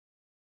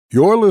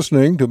You're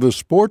listening to the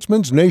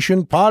Sportsman's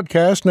Nation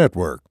Podcast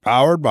Network,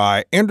 powered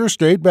by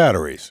Interstate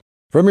Batteries.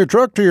 From your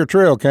truck to your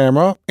trail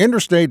camera,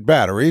 Interstate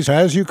Batteries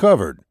has you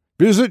covered.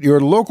 Visit your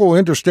local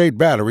Interstate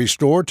Battery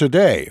store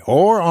today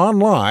or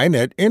online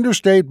at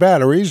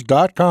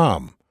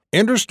interstatebatteries.com.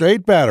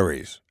 Interstate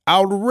Batteries,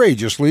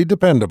 outrageously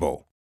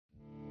dependable.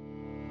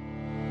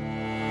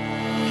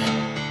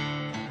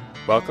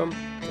 Welcome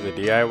to the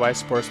DIY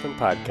Sportsman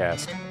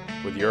Podcast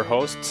with your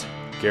hosts,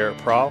 Garrett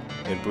Prawl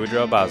and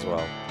Boudreaux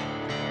Boswell.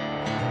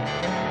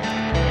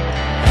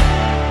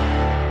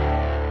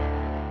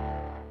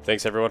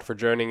 Thanks everyone for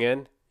joining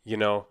in. You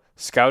know,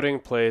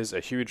 scouting plays a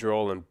huge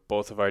role in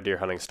both of our deer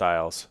hunting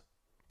styles.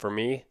 For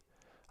me,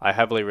 I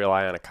heavily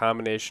rely on a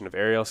combination of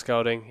aerial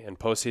scouting and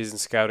postseason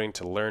scouting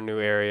to learn new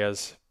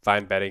areas,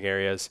 find bedding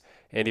areas,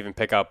 and even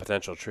pick out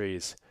potential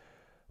trees.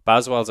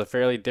 Boswell has a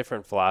fairly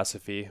different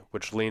philosophy,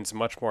 which leans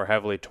much more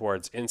heavily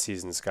towards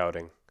in-season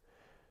scouting.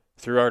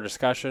 Through our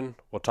discussion,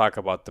 we'll talk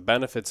about the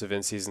benefits of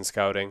in-season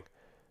scouting,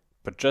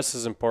 but just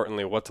as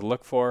importantly, what to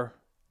look for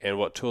and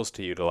what tools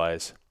to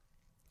utilize.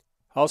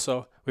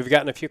 Also, we've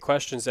gotten a few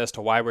questions as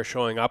to why we're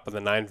showing up on the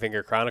Nine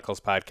Finger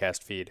Chronicles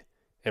podcast feed,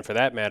 and for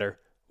that matter,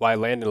 why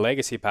Land and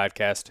Legacy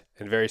podcast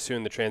and very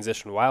soon the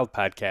Transition Wild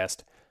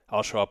podcast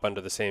all show up under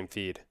the same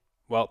feed.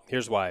 Well,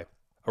 here's why.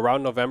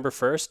 Around November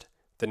 1st,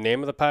 the name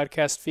of the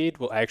podcast feed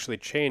will actually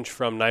change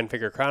from Nine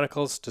Finger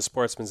Chronicles to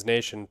Sportsman's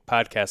Nation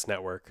Podcast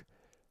Network.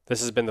 This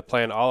has been the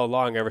plan all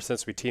along ever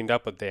since we teamed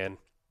up with Dan.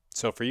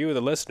 So for you,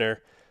 the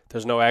listener,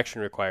 there's no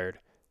action required.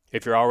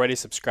 If you're already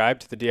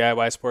subscribed to the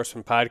DIY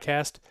Sportsman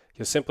Podcast,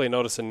 you'll simply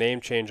notice a name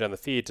change on the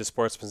feed to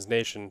Sportsman's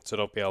Nation, so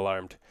don't be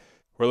alarmed.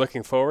 We're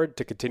looking forward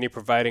to continue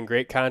providing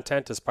great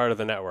content as part of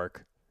the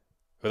network.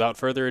 Without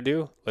further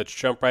ado, let's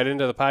jump right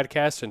into the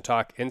podcast and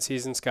talk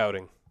in-season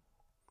scouting.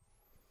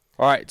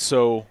 All right,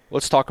 so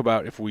let's talk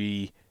about if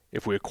we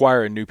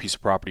acquire a new piece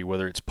of property,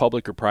 whether it's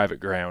public or private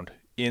ground,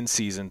 in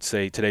season,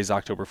 say today's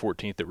October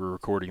 14th that we're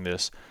recording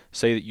this,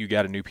 say that you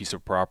got a new piece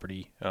of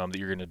property that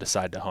you're going to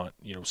decide to hunt.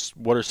 You know,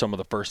 what are some of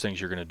the first things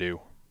you're going to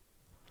do?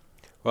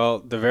 Well,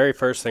 the very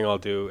first thing I'll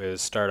do is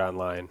start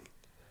online.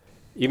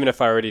 Even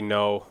if I already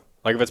know,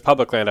 like if it's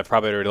public land, I've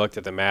probably already looked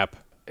at the map.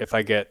 If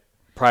I get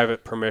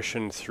private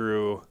permission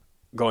through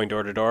going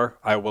door to door,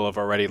 I will have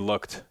already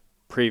looked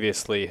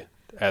previously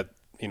at,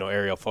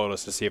 aerial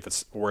photos to see if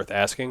it's worth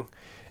asking.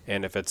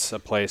 And if it's a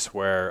place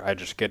where I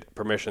just get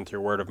permission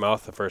through word of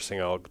mouth, the first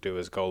thing I'll do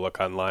is go look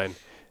online,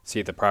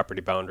 see the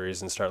property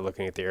boundaries, and start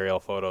looking at the aerial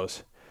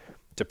photos.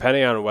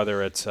 Depending on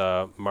whether it's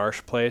a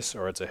marsh place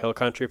or it's a hill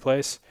country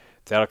place,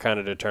 that'll kind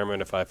of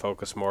determine if I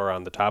focus more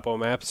on the topo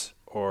maps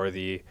or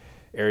the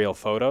aerial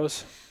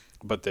photos,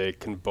 but they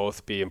can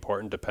both be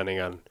important depending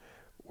on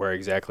where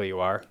exactly you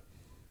are.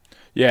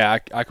 Yeah,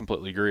 I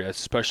completely agree,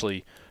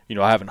 especially,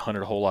 I haven't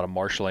hunted a whole lot of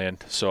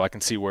marshland, so I can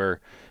see where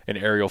an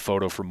aerial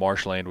photo from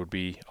marshland would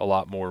be a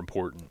lot more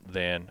important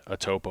than a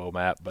topo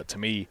map. But to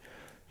me,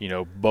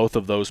 both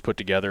of those put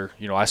together,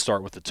 I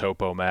start with the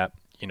topo map,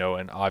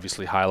 and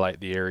obviously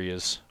highlight the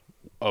areas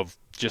of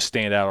just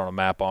stand out on a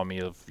map on me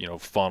of,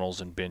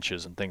 funnels and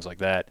benches and things like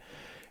that.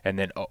 And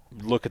then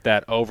look at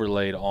that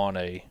overlaid on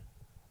a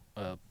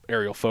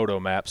aerial photo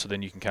map, so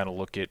then you can kind of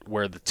look at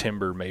where the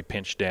timber may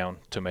pinch down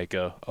to make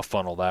a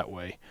funnel that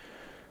way.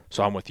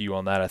 So I'm with you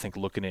on that. I think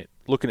looking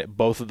at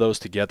both of those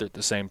together at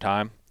the same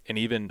time, and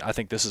even I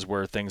think this is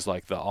where things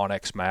like the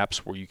onX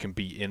maps, where you can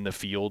be in the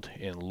field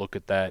and look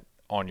at that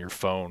on your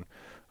phone,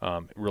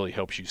 it really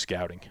helps you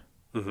scouting.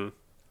 Mm-hmm.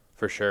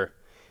 For sure.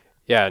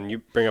 Yeah, and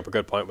you bring up a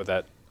good point with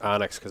that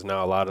onX, because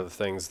now a lot of the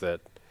things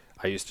that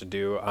I used to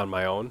do on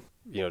my own,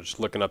 just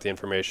looking up the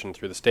information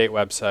through the state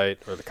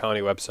website or the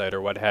county website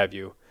or what have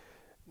you,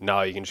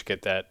 now you can just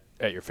get that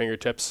at your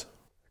fingertips.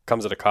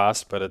 Comes at a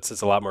cost, but it's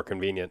a lot more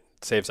convenient.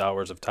 It saves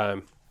hours of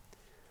time.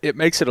 It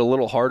makes it a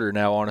little harder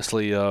now,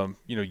 honestly.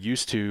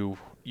 Used to,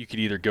 you could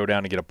either go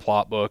down and get a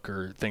plot book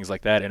or things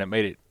like that, and it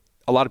made it,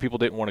 a lot of people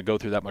didn't want to go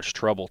through that much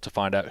trouble to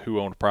find out who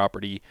owned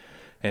property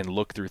and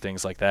look through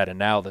things like that. And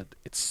now that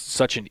it's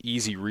such an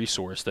easy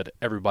resource that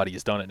everybody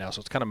has done it now, so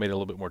it's kind of made it a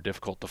little bit more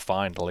difficult to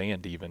find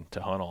land even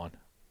to hunt on.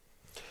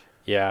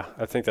 Yeah,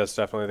 I think that's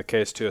definitely the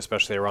case too,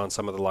 especially around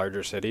some of the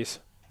larger cities.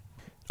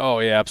 Oh,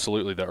 yeah,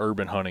 absolutely. The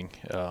urban hunting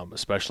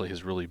especially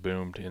has really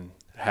boomed, and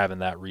having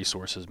that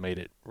resource has made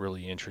it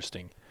really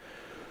interesting.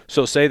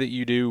 So say that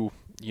you do,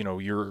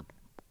 you're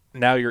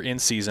in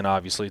season,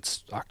 obviously.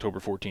 It's October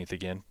 14th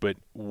again, but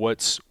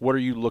what are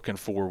you looking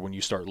for when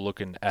you start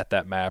looking at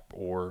that map,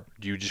 or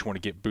do you just want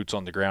to get boots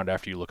on the ground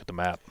after you look at the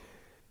map?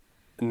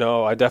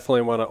 No, I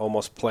definitely want to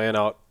almost plan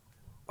out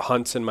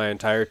hunts in my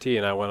entirety,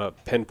 and I want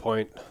to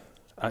pinpoint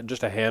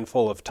just a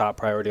handful of top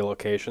priority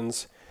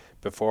locations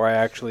before I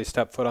actually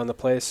step foot on the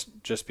place,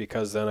 just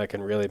because then I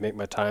can really make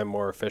my time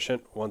more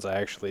efficient once I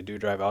actually do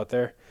drive out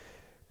there,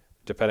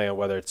 depending on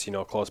whether it's,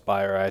 close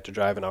by or I have to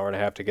drive an hour and a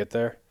half to get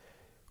there.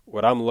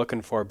 What I'm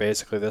looking for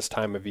basically this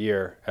time of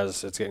year,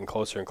 as it's getting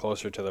closer and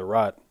closer to the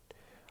rut,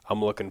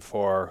 I'm looking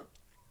for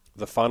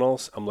the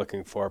funnels. I'm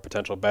looking for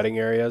potential bedding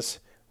areas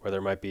where there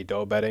might be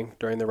doe bedding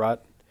during the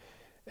rut.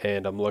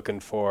 and I'm looking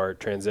for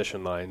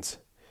transition lines.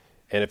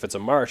 And if it's a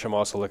marsh, I'm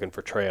also looking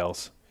for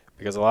trails.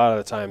 Because a lot of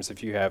the times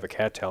if you have a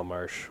cattail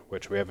marsh,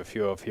 which we have a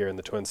few of here in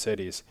the Twin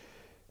Cities,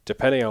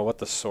 depending on what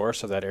the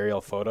source of that aerial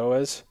photo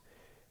is,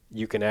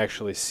 you can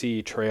actually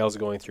see trails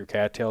going through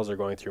cattails or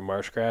going through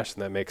marsh grass,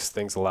 and that makes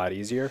things a lot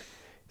easier.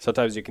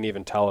 Sometimes you can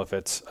even tell if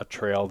it's a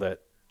trail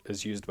that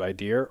is used by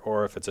deer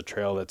or if it's a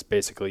trail that's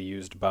basically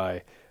used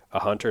by a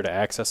hunter to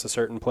access a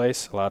certain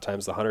place. A lot of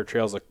times the hunter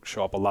trails will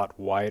show up a lot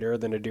wider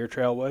than a deer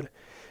trail would,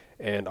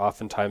 and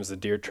oftentimes the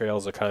deer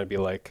trails will kind of be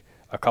like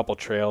a couple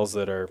trails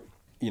that are,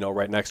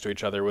 right next to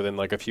each other within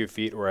like a few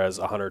feet, whereas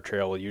a hunter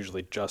trail will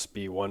usually just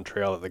be one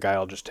trail that the guy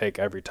will just take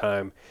every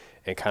time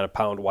and kind of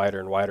pound wider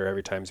and wider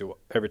every time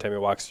he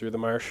walks through the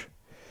marsh.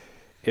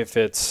 If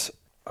it's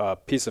a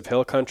piece of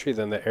hill country,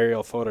 then the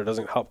aerial photo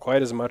doesn't help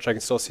quite as much. I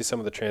can still see some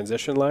of the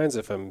transition lines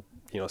if I'm,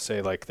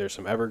 say like there's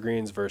some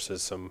evergreens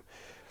versus some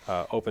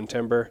open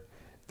timber.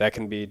 That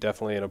can be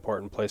definitely an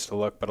important place to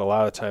look, but a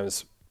lot of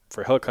times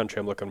for hill country,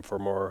 I'm looking for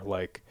more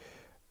like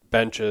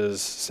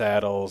benches,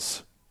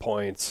 saddles,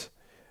 points,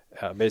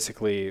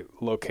 basically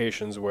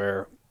locations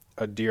where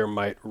a deer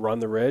might run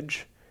the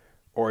ridge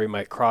or he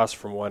might cross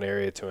from one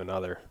area to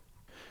another.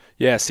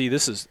 Yeah, see,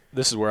 this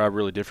is where I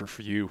really differ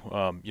for you.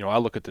 I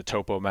look at the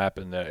topo map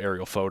and the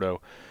aerial photo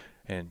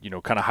and,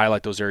 kind of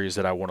highlight those areas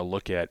that I want to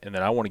look at, and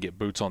then I want to get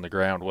boots on the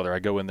ground, whether I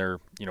go in there,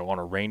 on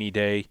a rainy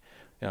day,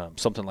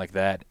 something like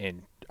that,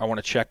 and I want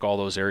to check all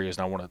those areas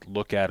and I want to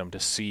look at them to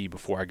see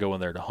before I go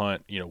in there to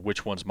hunt,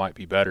 which ones might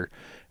be better.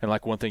 And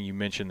like one thing you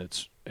mentioned,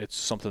 it's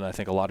something that I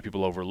think a lot of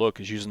people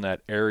overlook is using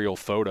that aerial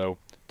photo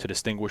to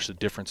distinguish the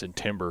difference in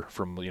timber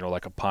from,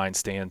 like a pine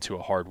stand to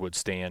a hardwood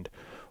stand,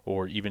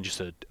 or even just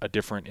a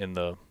different in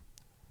the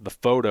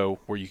photo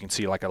where you can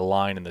see like a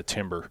line in the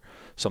timber,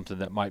 something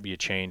that might be a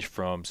change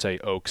from, say,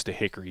 oaks to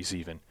hickories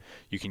even.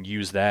 You can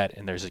use that,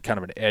 and there's a kind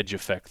of an edge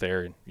effect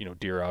there. And,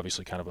 deer are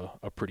obviously kind of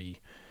a pretty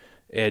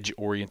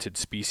edge-oriented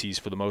species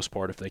for the most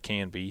part, if they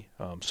can be.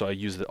 So I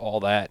use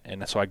all that,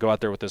 and so I go out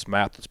there with this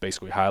map that's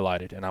basically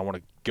highlighted, and I want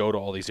to go to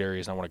all these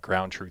areas, and I want to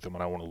ground truth them,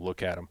 and I want to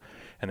look at them,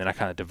 and then I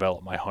kind of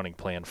develop my hunting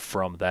plan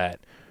from that.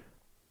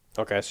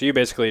 Okay, so you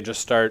basically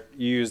just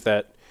use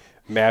that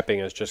mapping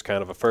as just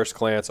kind of a first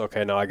glance.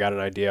 Okay, now I got an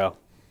idea.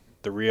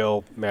 The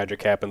real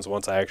magic happens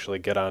once I actually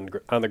get on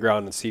the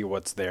ground and see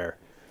what's there.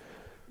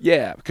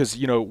 Yeah, because,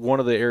 one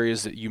of the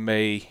areas that you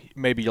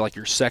maybe like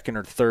your second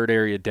or third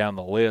area down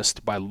the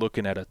list by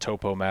looking at a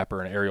topo map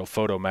or an aerial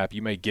photo map,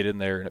 you may get in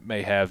there and it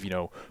may have,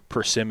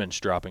 persimmons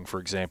dropping,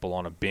 for example,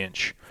 on a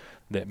bench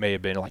that may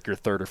have been like your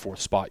third or fourth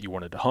spot you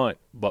wanted to hunt,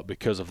 but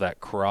because of that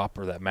crop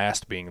or that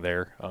mast being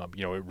there,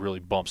 it really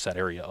bumps that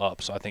area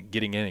up. So I think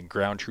getting in and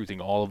ground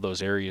truthing all of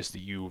those areas that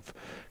you've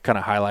kind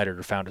of highlighted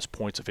or found as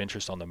points of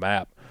interest on the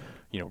map,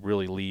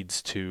 really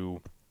leads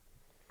to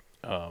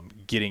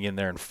getting in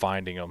there and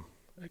finding them.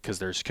 Because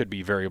could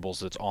be variables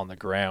that's on the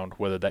ground,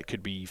 whether that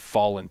could be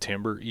fallen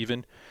timber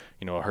even.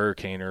 A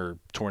hurricane or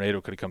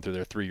tornado could have come through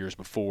there 3 years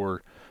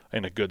before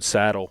in a good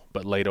saddle,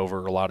 but laid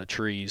over a lot of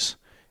trees,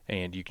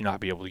 and you cannot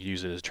be able to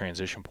use it as a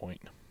transition point.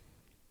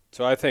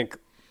 So I think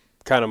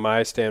kind of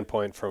my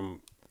standpoint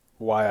from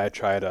why I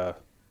try to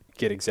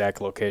get exact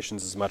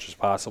locations as much as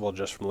possible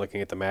just from looking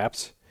at the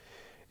maps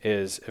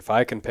is if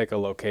I can pick a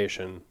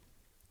location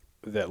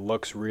that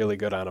looks really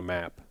good on a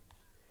map,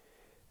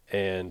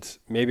 and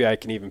maybe I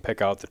can even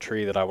pick out the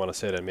tree that I want to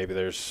sit in. Maybe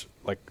there's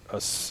like a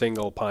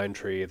single pine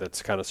tree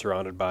that's kind of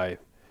surrounded by,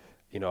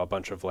 a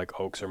bunch of like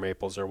oaks or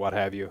maples or what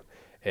have you.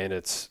 And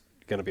it's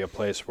going to be a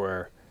place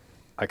where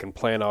I can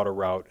plan out a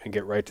route and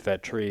get right to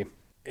that tree.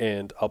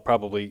 And I'll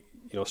probably,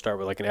 start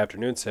with like an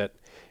afternoon sit.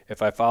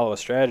 If I follow a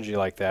strategy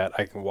like that,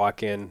 I can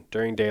walk in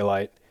during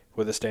daylight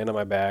with a stand on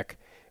my back.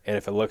 And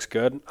if it looks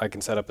good, I can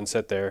set up and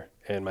sit there.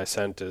 And my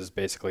scent is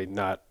basically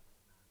not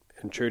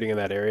intruding in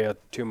that area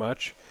too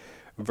much.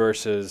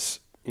 Versus,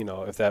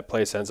 if that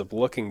place ends up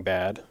looking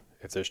bad,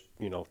 if there's,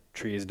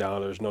 trees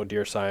down, there's no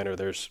deer sign, or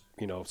there's,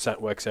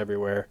 scent wicks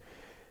everywhere,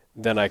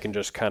 then I can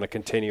just kind of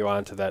continue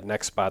on to that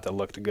next spot that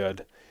looked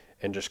good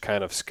and just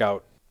kind of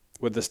scout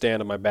with the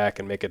stand on my back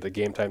and make it a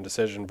game time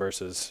decision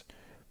versus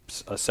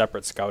a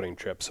separate scouting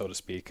trip, so to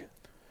speak.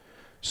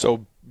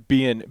 So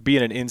being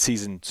an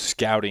in-season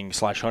scouting /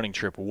 hunting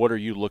trip, what are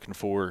you looking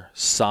for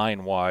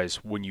sign-wise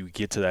when you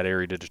get to that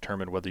area to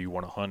determine whether you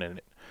want to hunt in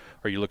it?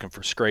 Are you looking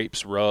for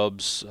scrapes,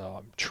 rubs,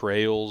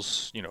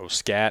 trails,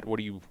 scat? What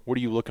are you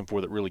looking for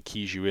that really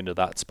keys you into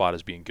that spot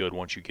as being good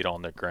once you get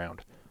on that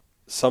ground?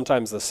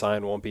 Sometimes the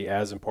sign won't be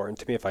as important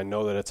to me if I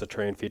know that it's a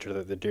terrain feature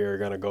that the deer are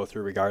going to go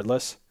through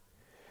regardless.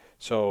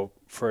 So,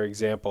 for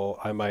example,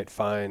 I might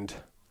find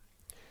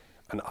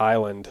an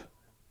island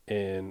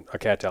in a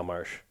cattail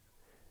marsh.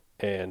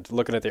 And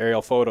looking at the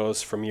aerial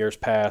photos from years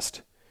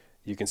past,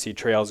 you can see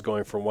trails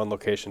going from one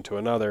location to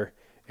another,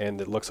 and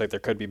it looks like there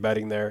could be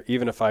bedding there.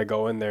 Even if I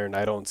go in there and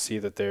I don't see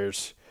that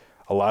there's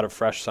a lot of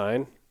fresh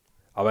sign,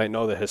 I might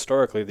know that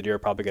historically the deer are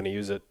probably going to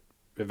use it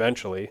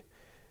eventually,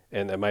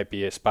 and that might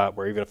be a spot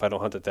where even if I don't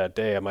hunt it that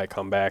day, I might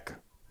come back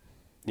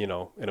in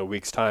a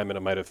week's time, and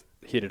it might have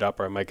heated up,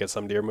 or I might get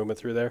some deer movement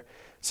through there.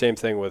 Same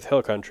thing with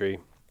hill country.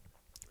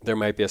 There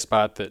might be a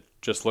spot that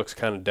just looks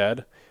kind of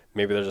dead.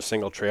 Maybe there's a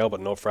single trail, but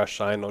no fresh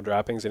sign, no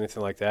droppings,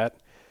 anything like that.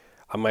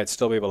 I might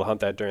still be able to hunt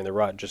that during the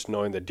rut, just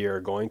knowing the deer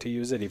are going to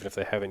use it, even if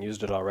they haven't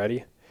used it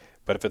already.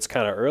 But if it's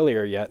kind of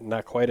earlier yet,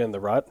 not quite in the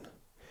rut,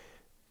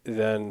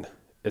 then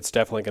it's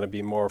definitely going to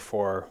be more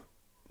for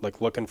like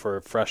looking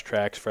for fresh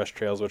tracks, fresh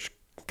trails, which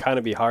kind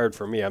of be hard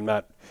for me. I'm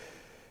not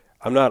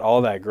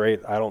all that great,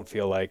 I don't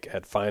feel like,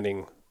 at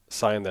finding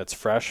sign that's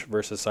fresh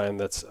versus sign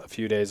that's a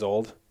few days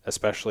old,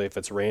 especially if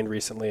it's rained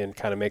recently and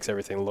kind of makes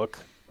everything look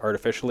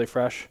artificially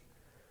fresh.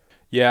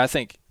 Yeah, I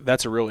think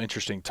that's a real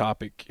interesting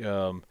topic.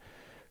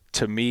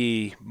 To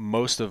me,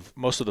 most of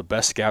the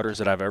best scouters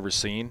that I've ever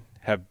seen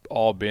have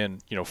all been,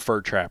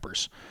 fur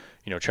trappers,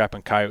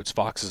 trapping coyotes,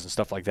 foxes, and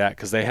stuff like that,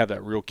 because they have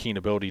that real keen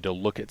ability to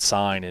look at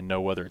sign and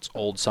know whether it's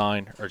old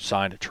sign or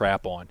sign to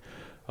trap on.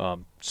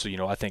 So,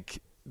 I think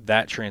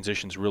that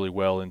transitions really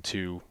well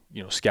into,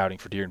 scouting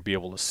for deer and be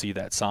able to see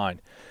that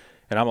sign.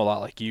 And I'm a lot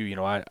like you,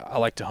 I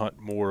like to hunt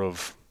more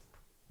of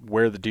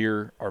where the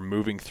deer are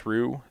moving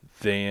through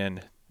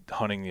than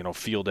hunting,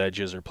 field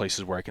edges or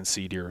places where I can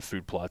see deer or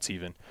food plots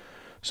even.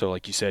 So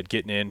like you said,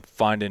 getting in,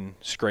 finding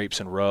scrapes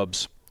and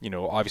rubs,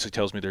 obviously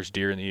tells me there's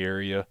deer in the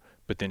area,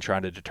 but then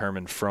trying to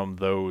determine from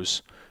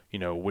those,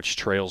 which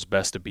trail's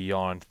best to be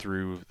on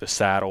through the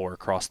saddle or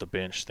across the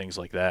bench, things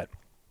like that.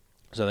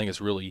 So I think it's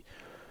really,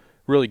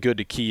 really good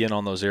to key in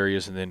on those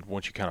areas, and then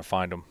once you kind of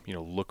find them,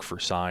 look for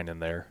sign in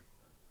there.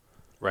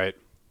 Right.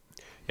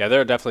 Yeah,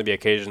 there'll definitely be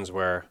occasions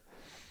where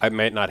I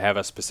might not have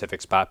a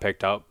specific spot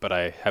picked out, but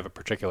I have a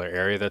particular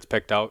area that's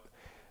picked out.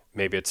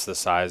 Maybe it's the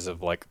size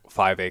of like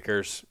 5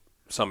 acres,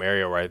 some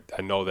area where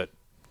I know that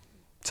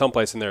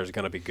someplace in there is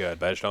going to be good,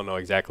 but I just don't know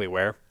exactly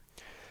where.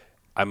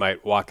 I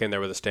might walk in there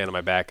with a stand on my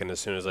back, and as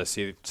soon as I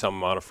see some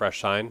amount of fresh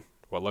sign,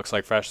 what looks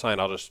like fresh sign,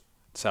 I'll just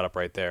set up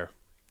right there,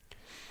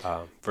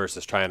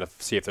 versus trying to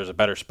see if there's a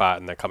better spot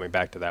and then coming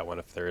back to that one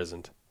if there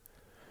isn't.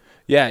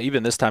 Yeah,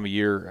 even this time of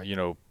year,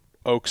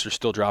 oaks are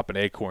still dropping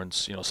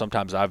acorns.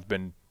 Sometimes I've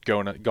been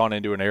gone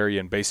into an area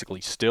and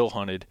basically still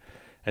hunted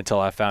until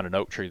I found an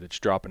oak tree that's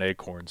dropping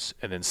acorns,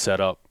 and then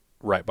set up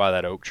right by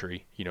that oak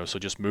tree, so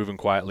just moving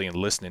quietly and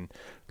listening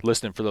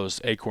for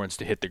those acorns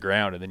to hit the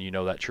ground, and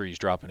then that tree's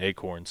dropping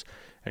acorns,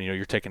 and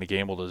you're taking a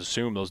gamble to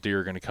assume those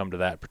deer are going to come to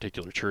that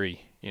particular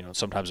tree.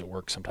 Sometimes it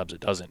works, sometimes it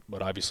doesn't,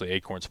 but obviously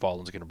acorns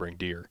falling is going to bring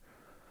deer.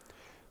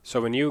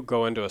 So when you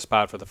go into a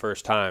spot for the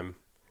first time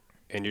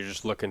and you're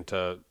just looking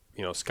to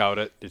scout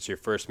it, it's your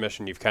first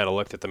mission, you've kind of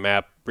looked at the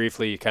map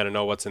briefly, you kind of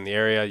know what's in the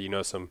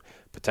area, some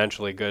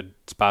potentially good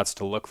spots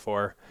to look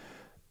for.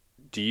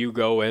 Do you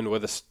go in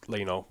with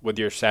with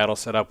your saddle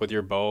set up, with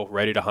your bow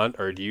ready to hunt,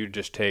 or do you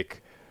just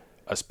take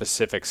a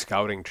specific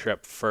scouting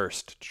trip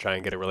first to try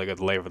and get a really good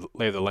lay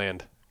of the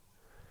land?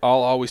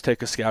 I'll always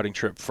take a scouting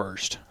trip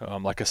first.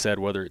 Like I said,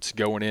 whether it's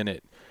going in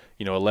at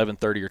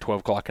 11:30 or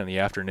 12 o'clock in the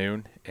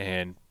afternoon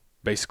and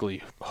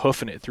basically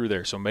hoofing it through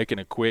there. So making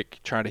it quick,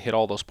 trying to hit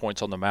all those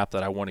points on the map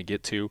that I want to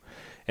get to,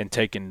 and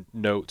taking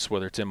notes,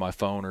 whether it's in my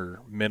phone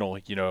or mental,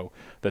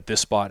 that this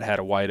spot had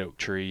a white oak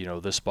tree,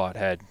 this spot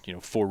had,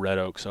 4 red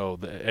oaks. Oh,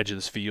 the edge of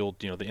this field,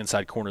 the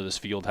inside corner of this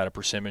field had a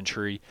persimmon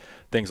tree,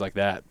 things like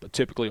that. But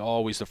typically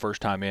always the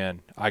first time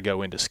in, I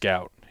go in to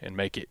scout and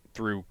make it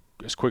through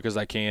as quick as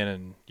I can.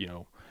 And,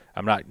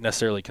 I'm not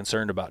necessarily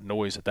concerned about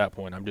noise at that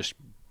point. I'm just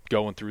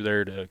going through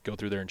there to go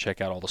through there and check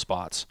out all the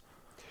spots.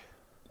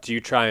 Do you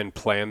try and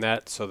plan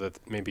that so that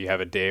maybe you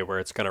have a day where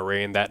it's going to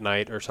rain that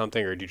night or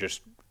something, or do you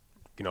just,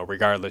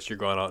 regardless, you're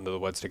going out into the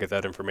woods to get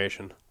that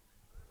information?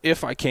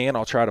 If I can,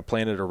 I'll try to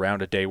plan it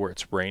around a day where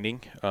it's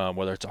raining,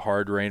 whether it's a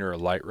hard rain or a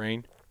light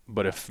rain.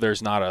 But if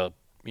there's not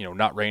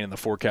not rain in the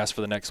forecast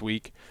for the next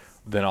week,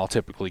 then I'll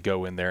typically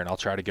go in there, and I'll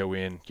try to go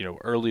in,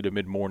 early to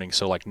mid-morning,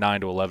 so like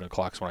 9 to 11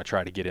 o'clock is when I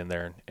try to get in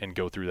there and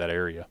go through that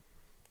area.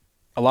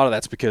 A lot of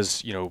that's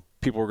because,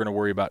 people are going to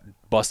worry about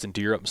busting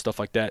deer up and stuff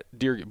like that.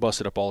 Deer get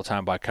busted up all the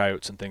time by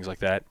coyotes and things like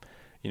that.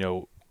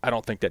 I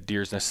don't think that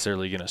deer is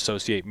necessarily going to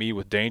associate me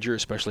with danger,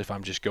 especially if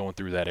I'm just going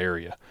through that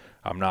area.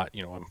 I'm not,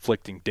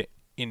 inflicting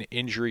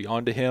injury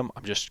onto him.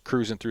 I'm just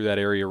cruising through that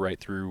area right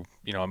through,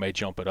 I may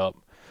jump it up,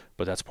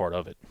 but that's part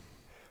of it.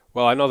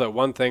 Well, I know that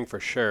one thing for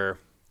sure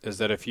is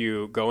that if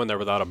you go in there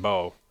without a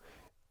bow,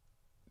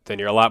 then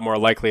you're a lot more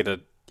likely to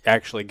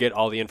actually get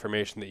all the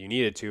information that you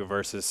needed to,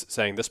 versus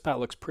saying this spot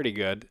looks pretty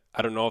good,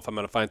 I don't know if I'm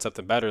going to find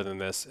something better than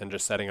this, and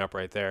just setting up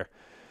right there.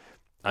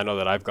 I know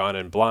that I've gone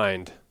in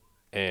blind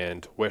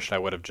and wished I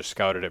would have just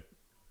scouted it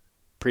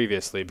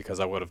previously, because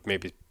I would have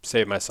maybe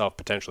saved myself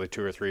potentially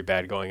 2 or 3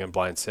 bad going in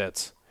blind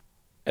sits.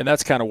 And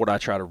that's kind of what I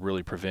try to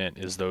really prevent,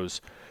 is those,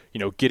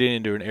 getting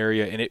into an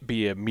area and it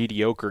be a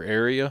mediocre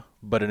area,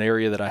 but an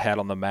area that I had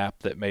on the map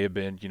that may have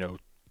been,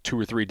 2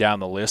 or 3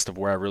 down the list of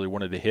where I really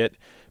wanted to hit,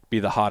 be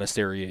the hottest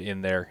area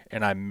in there,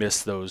 and I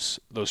missed those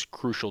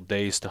crucial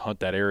days to hunt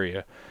that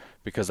area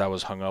because I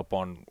was hung up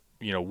on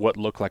what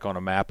looked like on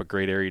a map a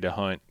great area to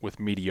hunt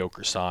with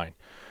mediocre sign.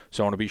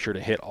 So I want to be sure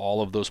to hit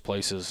all of those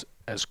places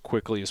as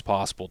quickly as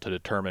possible to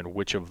determine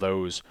which of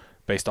those,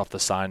 based off the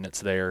sign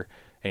that's there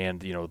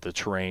and, you know, the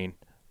terrain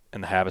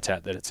and the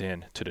habitat that it's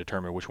in, to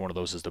determine which one of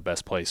those is the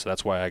best place. So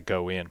that's why I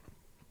go in.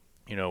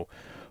 You know,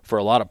 for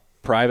a lot of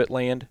private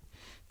land,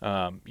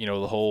 you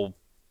know, the whole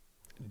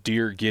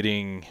deer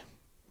getting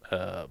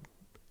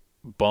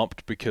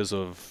bumped because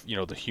of, you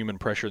know, the human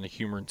pressure and the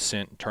human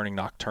scent turning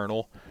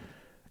nocturnal.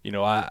 You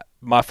know,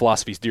 my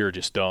philosophy is deer are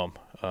just dumb.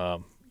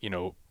 You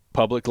know,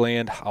 public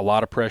land, a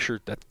lot of pressure,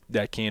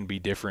 that can be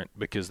different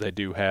because they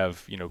do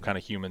have, you know, kind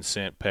of human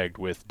scent pegged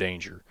with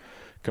danger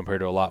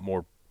compared to a lot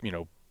more, you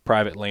know,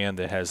 private land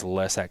that has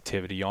less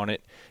activity on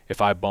it.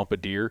 If I bump a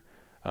deer,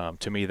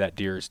 to me that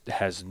deer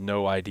has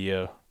no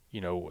idea,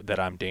 you know, that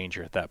I'm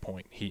danger at that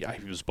point. He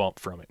was bumped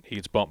from it. He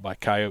gets bumped by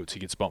coyotes.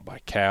 He gets bumped by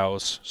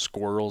cows,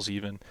 squirrels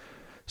even.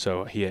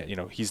 So you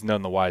know, he's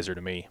none the wiser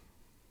to me.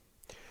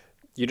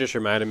 You just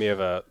reminded me of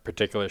a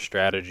particular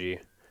strategy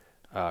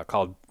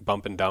called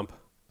bump and dump.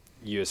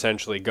 You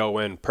essentially go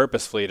in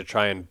purposefully to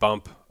try and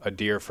bump a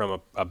deer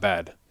from a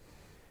bed.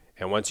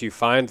 And once you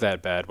find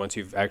that bed, once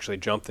you've actually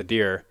jumped the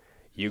deer,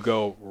 you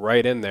go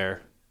right in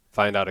there,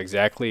 find out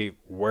exactly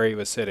where he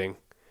was sitting,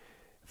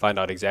 find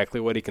out exactly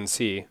what he can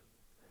see,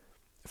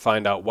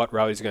 find out what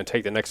route he's going to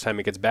take the next time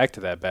he gets back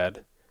to that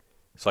bed.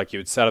 It's like you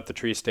would set up the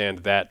tree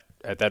stand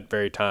at that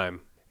very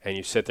time, and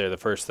you sit there the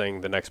first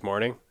thing the next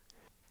morning.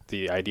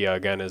 The idea,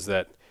 again, is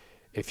that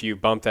if you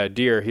bump that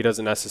deer, he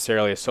doesn't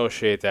necessarily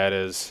associate that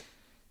as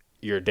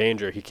your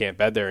danger. He can't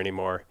bed there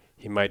anymore.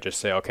 He might just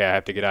say, okay, I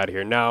have to get out of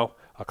here now.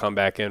 I'll come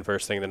back in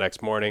first thing the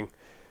next morning,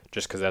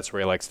 just because that's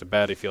where he likes to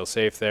bed. He feels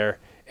safe there,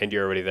 and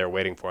you're already there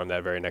waiting for him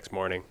that very next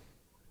morning.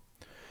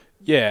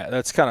 Yeah,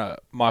 that's kind of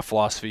my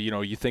philosophy. You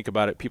know, you think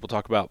about it, people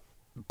talk about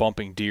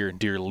bumping deer and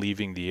deer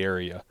leaving the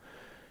area.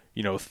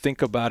 You know,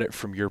 think about it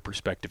from your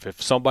perspective.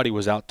 If somebody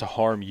was out to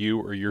harm you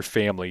or your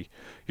family,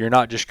 you're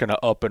not just going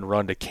to up and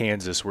run to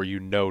Kansas where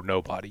you know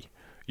nobody.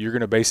 You're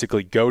going to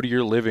basically go to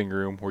your living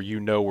room where you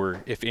know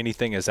where, if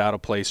anything is out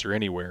of place or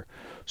anywhere.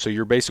 So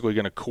you're basically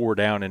going to core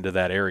down into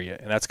that area.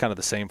 And that's kind of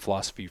the same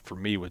philosophy for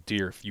me with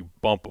deer. If you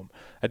bump him,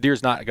 a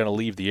deer's not going to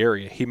leave the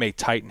area. He may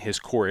tighten his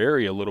core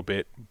area a little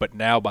bit, but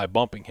now by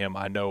bumping him,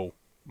 I know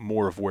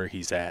more of where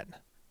he's at.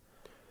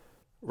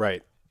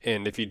 Right.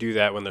 And if you do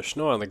that when there's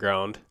snow on the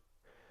ground,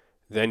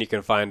 then you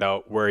can find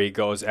out where he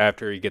goes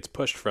after he gets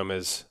pushed from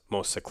his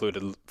most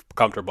secluded,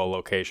 comfortable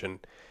location.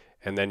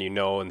 And then you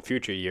know in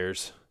future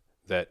years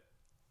that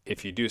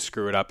if you do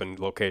screw it up in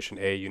location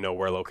A, you know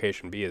where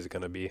location B is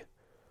going to be.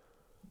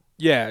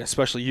 Yeah,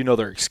 especially, you know,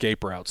 their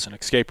escape routes. And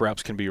escape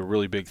routes can be a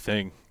really big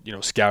thing, you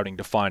know, scouting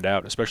to find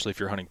out, especially if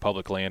you're hunting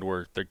public land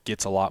where there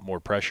gets a lot more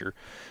pressure.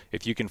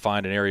 If you can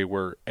find an area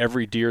where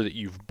every deer that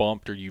you've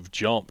bumped or you've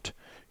jumped,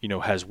 you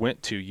know, has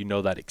went to, you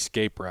know, that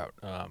escape route.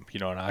 You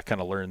know, and I kind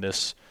of learned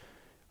this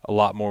a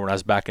lot more when I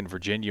was back in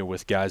Virginia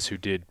with guys who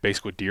did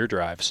basically deer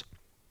drives.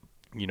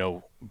 You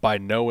know, by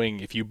knowing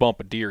if you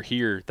bump a deer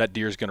here, that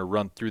deer is going to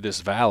run through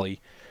this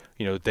valley,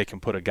 you know, they can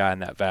put a guy in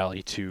that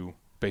valley to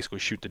basically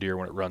shoot the deer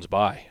when it runs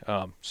by.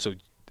 So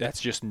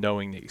that's just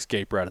knowing the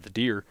escape route of the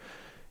deer.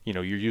 You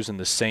know, you're using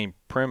the same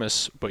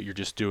premise, but you're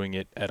just doing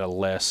it at a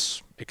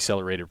less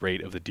accelerated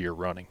rate of the deer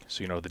running.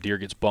 So, you know, the deer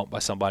gets bumped by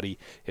somebody,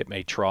 it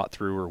may trot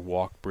through or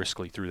walk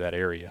briskly through that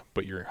area,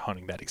 but you're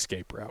hunting that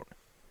escape route.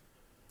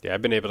 Yeah,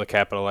 I've been able to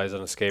capitalize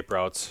on escape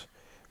routes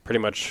pretty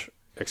much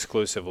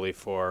exclusively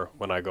for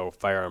when I go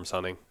firearms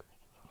hunting.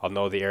 I'll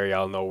know the area,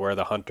 I'll know where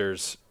the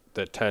hunters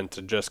that tend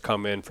to just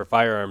come in for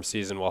firearms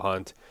season will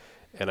hunt,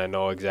 and I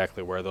know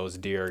exactly where those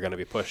deer are going to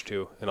be pushed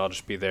to, and I'll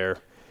just be there,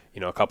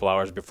 you know, a couple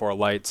hours before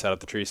light, set up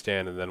the tree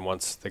stand, and then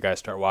once the guys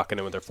start walking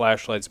in with their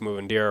flashlights,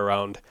 moving deer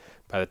around,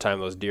 by the time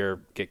those deer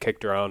get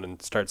kicked around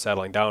and start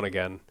settling down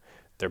again,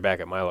 they're back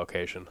at my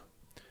location.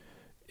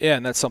 Yeah,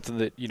 and that's something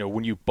that, you know,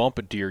 when you bump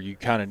a deer, you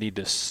kind of need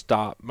to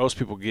stop. Most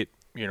people get,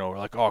 you know,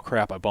 like, oh,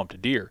 crap, I bumped a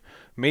deer.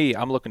 Me,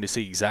 I'm looking to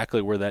see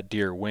exactly where that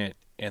deer went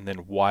and then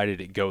why did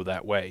it go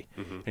that way.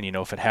 Mm-hmm. And, you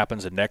know, if it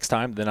happens the next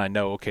time, then I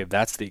know, okay,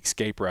 that's the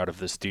escape route of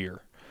this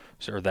deer.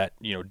 So, or that,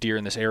 you know, deer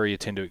in this area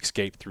tend to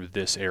escape through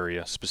this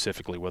area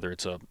specifically, whether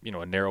it's a, you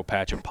know, a narrow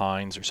patch of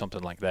pines or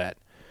something like that.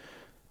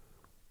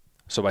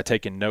 So by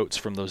taking notes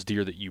from those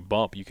deer that you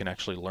bump, you can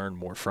actually learn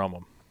more from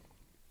them.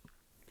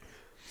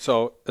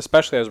 So,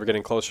 especially as we're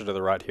getting closer to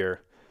the rut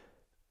here,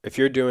 if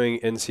you're doing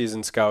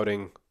in-season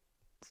scouting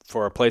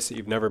for a place that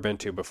you've never been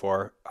to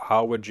before,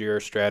 how would your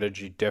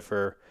strategy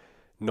differ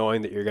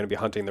knowing that you're going to be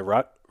hunting the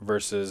rut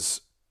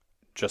versus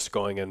just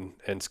going in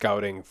and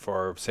scouting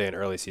for, say, an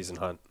early season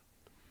hunt?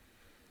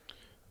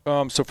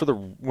 So for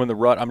when the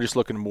rut, I'm just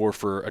looking more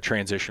for a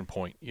transition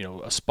point, you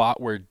know, a spot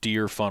where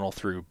deer funnel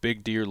through,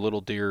 big deer, little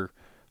deer.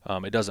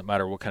 It doesn't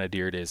matter what kind of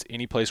deer it is.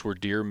 Any place where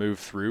deer move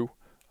through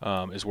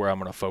is where I'm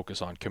going to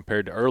focus on.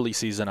 Compared to early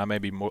season, I may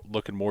be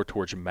looking more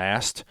towards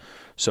mast.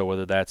 So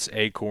whether that's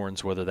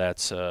acorns, whether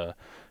that's,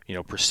 you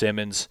know,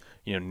 persimmons,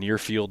 you know, near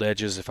field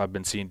edges, if I've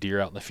been seeing deer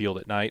out in the field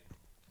at night.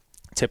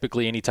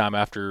 Typically anytime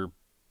after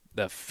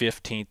the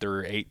 15th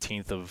or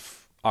 18th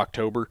of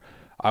October,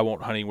 I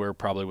won't hunt anywhere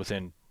probably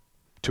within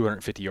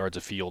 250 yards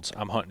of fields.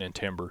 I'm hunting in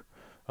timber.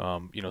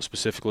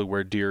 Specifically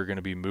where deer are going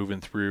to be moving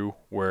through,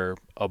 where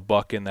a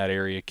buck in that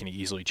area can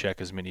easily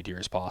check as many deer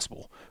as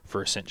possible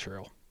for a scent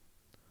trail.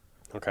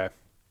 Okay.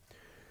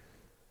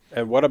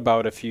 And what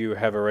about if you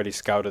have already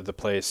scouted the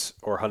place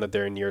or hunted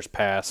there in years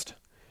past?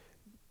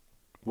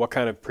 What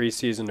kind of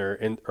preseason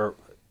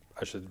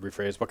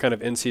what kind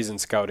of in-season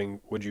scouting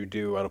would you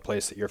do on a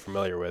place that you're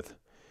familiar with?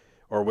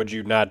 Or would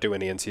you not do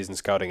any in-season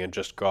scouting and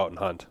just go out and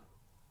hunt?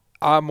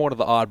 I'm one of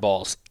the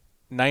oddballs.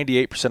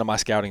 98% of my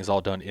scouting is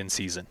all done in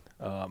season.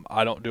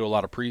 I don't do a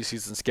lot of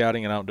preseason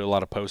scouting, and I don't do a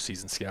lot of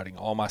postseason scouting.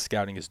 All my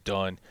scouting is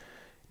done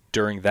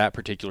during that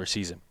particular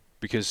season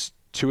because,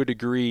 to a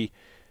degree,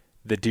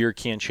 the deer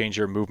can change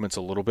their movements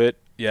a little bit.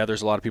 Yeah,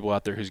 there's a lot of people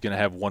out there who's going to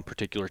have one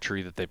particular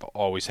tree that they've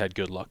always had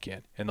good luck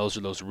in, and those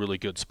are those really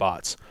good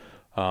spots.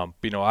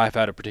 I've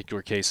had a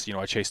particular case.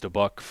 I chased a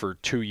buck for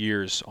 2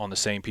 years on the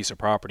same piece of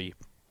property,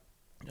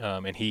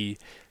 and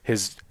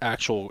his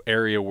actual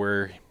area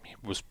where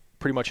was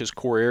pretty much his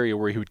core area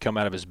where he would come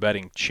out of his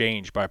bedding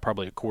changed by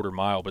probably a quarter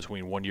mile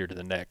between one year to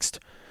the next.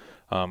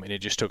 And it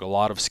just took a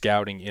lot of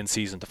scouting in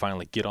season to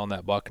finally get on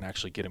that buck and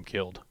actually get him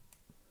killed.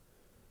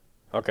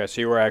 Okay,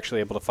 so you were actually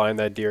able to find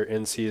that deer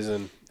in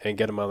season and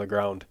get him on the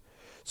ground.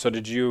 So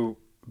did you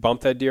bump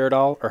that deer at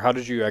all? Or how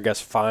did you,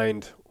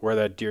 find where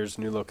that deer's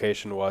new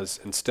location was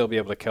and still be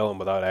able to kill him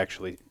without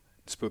actually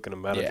spooking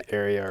him out of the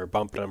area or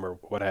bumping him or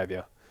what have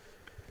you?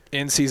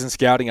 In season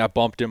scouting, I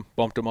bumped him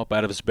up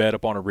out of his bed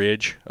up on a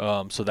ridge.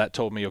 So that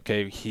told me,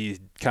 okay, he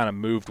kind of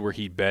moved where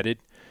he bedded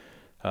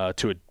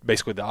to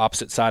basically the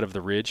opposite side of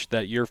the ridge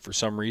that year for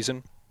some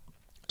reason.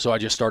 So I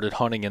just started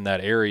hunting in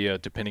that area,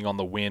 depending on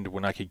the wind,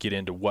 when I could get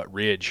into what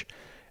ridge,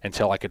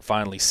 until I could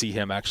finally see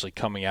him actually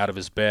coming out of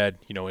his bed,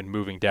 and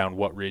moving down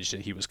what ridge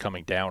that he was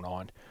coming down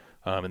on.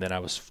 And then I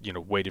was,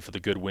 waited for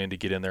the good wind to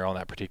get in there on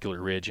that particular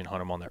ridge and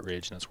hunt him on that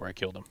ridge, and that's where I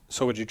killed him.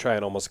 So would you try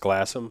and almost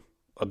glass him?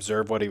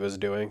 Observe what he was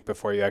doing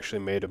before you actually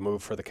made a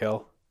move for the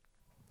kill?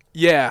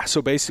 Yeah,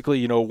 so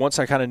basically, once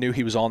I kind of knew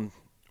he was on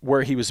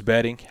where he was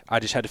bedding, I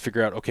just had to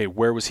figure out, okay,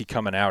 where was he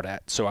coming out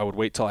at? So I would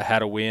wait till I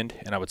had a wind,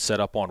 and I would set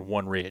up on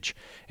one ridge,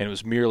 and it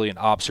was merely an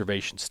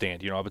observation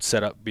stand. I would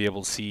set up, be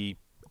able to see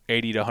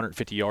 80 to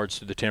 150 yards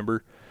through the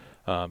timber.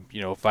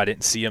 If I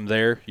didn't see him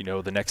there,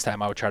 the next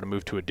time I would try to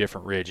move to a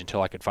different ridge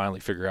until I could finally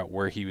figure out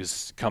where he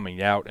was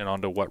coming out and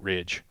onto what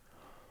ridge.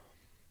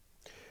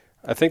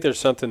 I think there's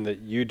something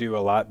that you do a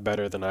lot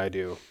better than I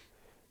do,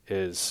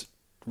 is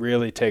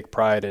really take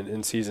pride in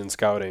in-season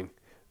scouting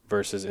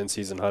versus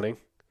in-season hunting.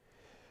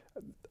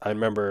 I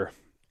remember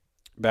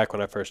back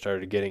when I first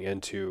started getting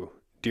into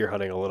deer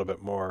hunting a little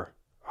bit more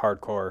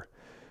hardcore,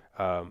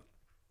 I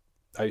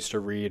used to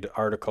read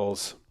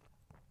articles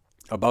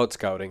about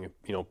scouting,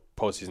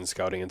 postseason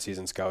scouting and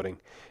season scouting.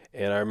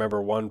 And I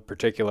remember one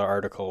particular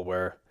article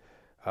where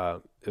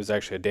it was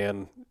actually a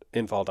Dan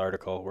Infalt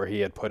article where he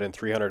had put in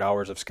 300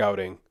 hours of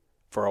scouting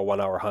for a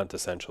 1 hour hunt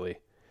essentially.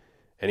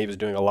 And he was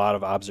doing a lot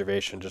of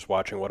observation, just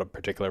watching what a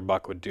particular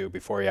buck would do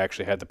before he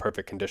actually had the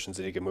perfect conditions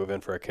that he could move in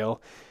for a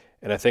kill.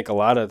 And I think a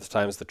lot of the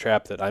times the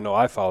trap that I know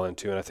I fall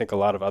into, and I think a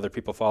lot of other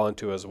people fall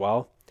into as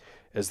well,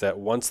 is that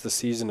once the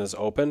season is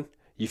open,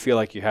 you feel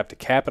like you have to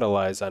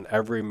capitalize on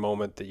every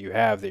moment that you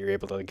have that you're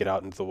able to get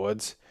out into the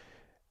woods.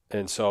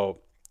 And so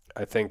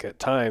I think at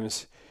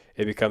times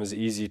it becomes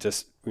easy to,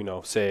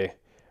 say,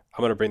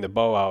 I'm going to bring the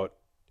bow out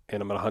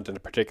and I'm going to hunt in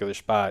a particular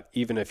spot,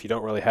 even if you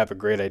don't really have a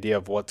great idea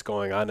of what's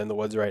going on in the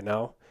woods right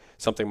now.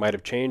 Something might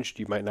have changed.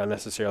 You might not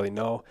necessarily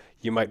know.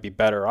 You might be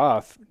better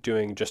off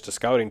doing just a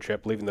scouting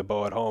trip, leaving the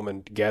bow at home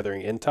and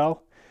gathering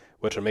intel,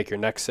 which will make your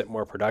next sit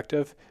more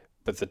productive.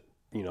 But the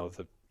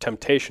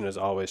temptation is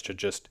always to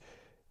just,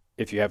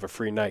 if you have a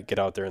free night, get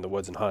out there in the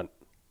woods and hunt.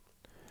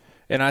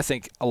 And I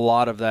think a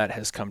lot of that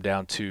has come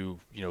down to,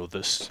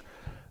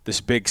 this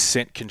big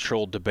scent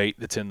control debate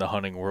that's in the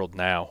hunting world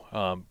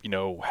now.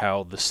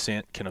 How the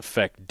scent can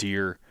affect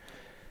deer.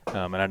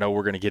 And I know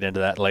we're going to get into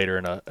that later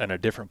in a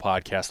different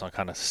podcast on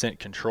kind of scent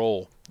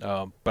control.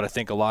 But I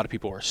think a lot of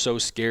people are so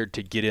scared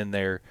to get in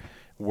there,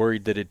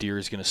 worried that a deer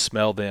is going to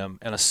smell them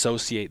and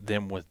associate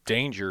them with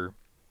danger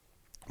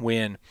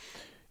when,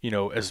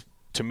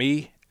 to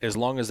me, as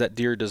long as that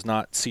deer does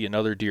not see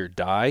another deer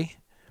die,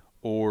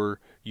 or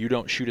you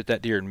don't shoot at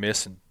that deer and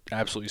miss and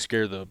absolutely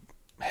scare the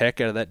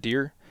heck out of that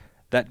deer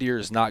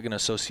is not going to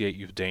associate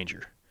you with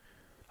danger.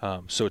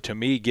 So to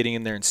me, getting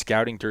in there and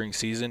scouting during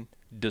season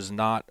does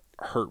not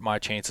hurt my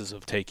chances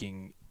of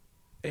taking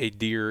a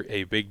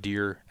big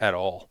deer at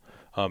all.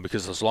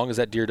 Because as long as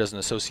that deer doesn't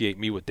associate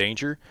me with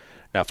danger,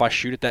 now if I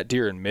shoot at that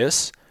deer and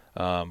miss,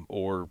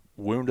 or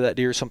wound that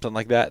deer or something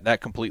like that,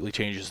 that completely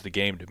changes the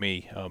game to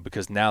me,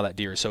 because now that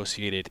deer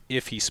associated,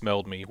 if he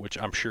smelled me, which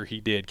I'm sure he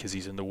did because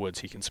he's in the woods,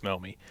 he can smell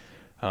me,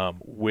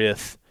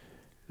 with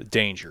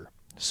danger.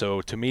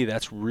 So to me,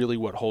 that's really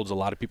what holds a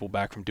lot of people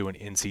back from doing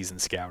in-season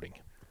scouting.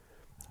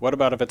 What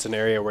about if it's an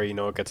area where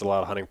it gets a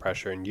lot of hunting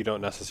pressure and you don't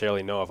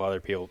necessarily know if other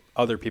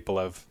people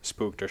have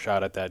spooked or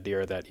shot at that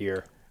deer that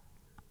year?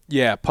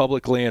 Yeah,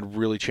 public land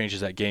really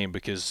changes that game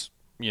because,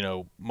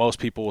 most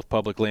people with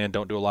public land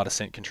don't do a lot of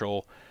scent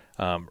control.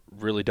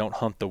 really don't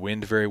hunt the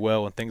wind very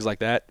well and things like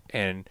that.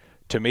 And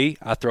to me,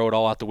 I throw it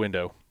all out the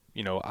window.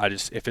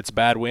 If it's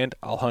bad wind,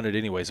 I'll hunt it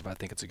anyways if I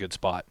think it's a good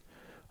spot.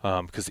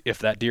 Because if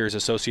that deer is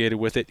associated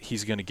with it,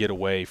 he's going to get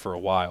away for a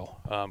while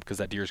because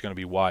that deer is going to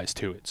be wise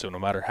to it. So no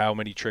matter how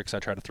many tricks I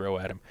try to throw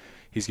at him,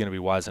 he's going to be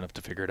wise enough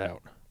to figure it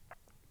out.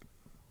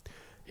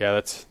 Yeah,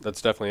 that's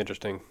definitely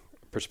interesting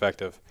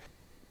perspective.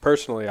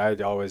 Personally, I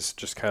always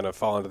just kind of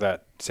fall into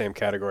that same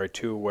category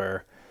too,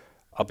 where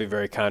I'll be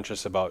very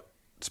conscious about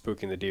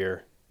spooking the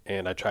deer,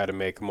 and I try to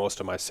make most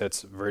of my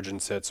sits virgin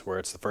sits where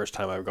it's the first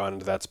time I've gone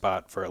into that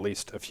spot for at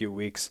least a few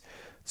weeks,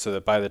 so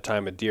that by the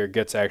time a deer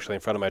gets actually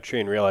in front of my tree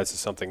and realizes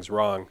something's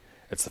wrong,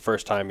 it's the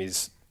first time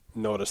he's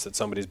noticed that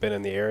somebody's been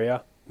in the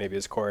area, maybe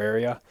his core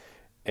area.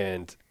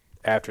 And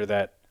after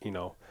that,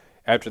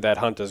 after that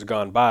hunt has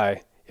gone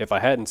by, if I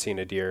hadn't seen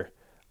a deer,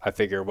 I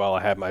figure, well,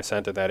 I have my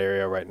scent in that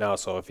area right now,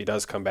 so if he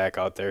does come back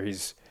out there, he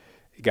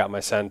got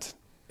my scent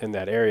in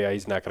that area.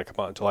 He's not going to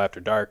come out until after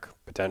dark,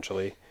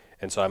 potentially,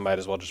 and so I might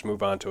as well just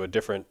move on to a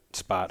different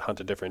spot, hunt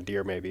a different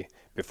deer maybe,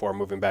 before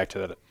moving back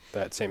to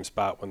that same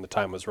spot when the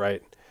time was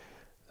right.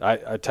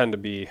 I tend to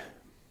be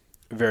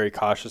very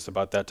cautious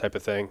about that type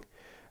of thing,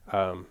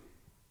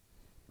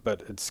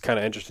 but it's kind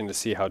of interesting to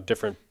see how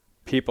different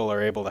people are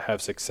able to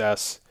have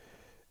success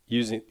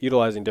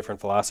utilizing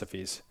different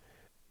philosophies.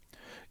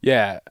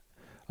 Yeah.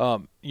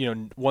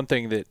 One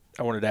thing that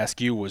I wanted to ask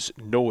you was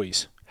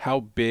noise. How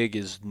big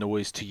is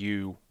noise to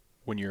you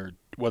when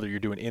whether you're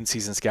doing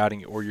in-season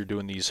scouting or you're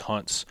doing these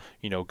hunts,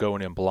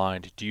 going in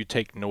blind? Do you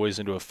take noise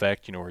into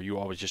effect? Are you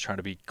always just trying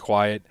to be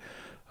quiet?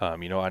 I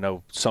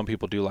know some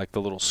people do like the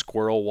little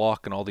squirrel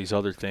walk and all these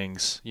other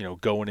things,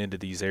 going into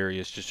these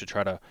areas just to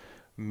try to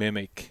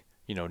mimic,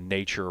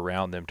 nature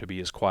around them to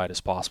be as quiet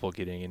as possible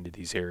getting into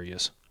these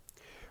areas.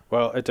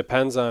 Well, it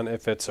depends on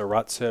if it's a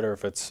rut sit or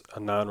if it's a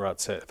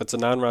non-rut sit. If it's a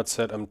non-rut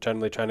sit, I'm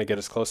generally trying to get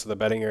as close to the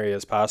bedding area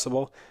as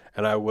possible,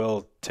 and I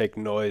will take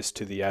noise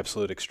to the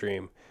absolute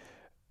extreme.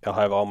 I'll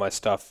have all my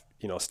stuff,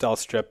 stealth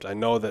stripped. I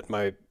know that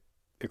my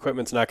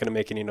equipment's not going to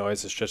make any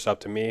noise. It's just up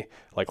to me.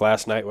 Like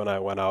last night when I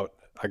went out,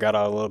 I got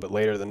out a little bit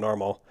later than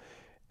normal,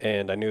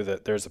 and I knew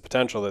that there's a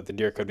potential that the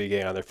deer could be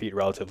getting on their feet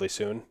relatively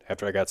soon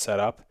after I got set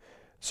up.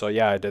 So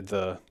yeah, I did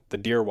the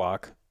deer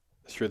walk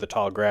through the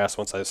tall grass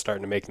once I was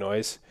starting to make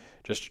noise,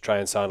 just to try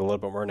and sound a little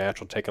bit more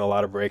natural, taking a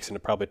lot of breaks, and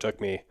it probably took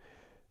me,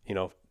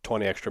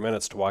 20 extra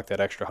minutes to walk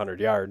that extra 100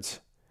 yards.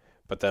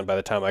 But then by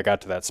the time I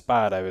got to that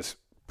spot, I was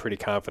pretty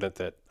confident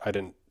that I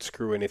didn't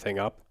screw anything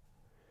up.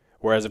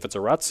 Whereas if it's a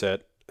rut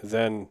sit,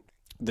 then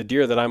the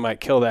deer that I might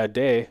kill that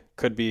day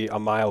could be a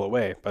mile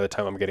away by the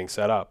time I'm getting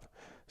set up.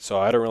 So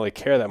I don't really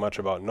care that much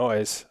about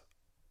noise.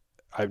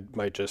 I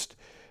might just,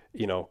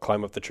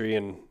 climb up the tree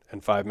in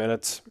 5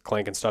 minutes,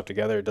 clanking stuff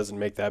together. It doesn't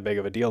make that big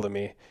of a deal to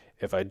me.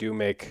 If I do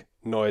make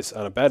noise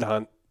on a bed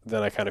hunt,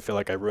 then I kind of feel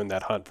like I ruined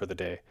that hunt for the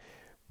day.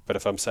 But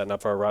if I'm setting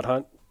up for a rut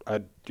hunt,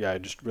 I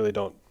just really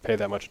don't pay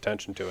that much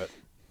attention to it.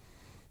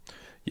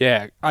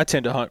 Yeah, I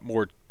tend to hunt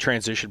more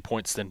transition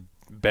points than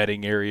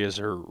bedding areas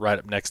or right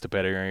up next to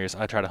bedding areas.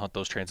 I try to hunt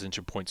those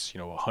transition points,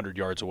 100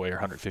 yards away or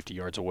 150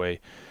 yards away,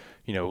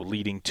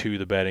 leading to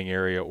the bedding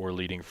area or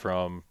leading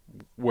from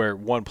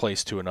one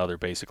place to another,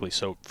 basically.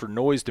 So for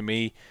noise, to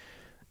me,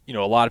 a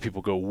lot of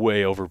people go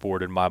way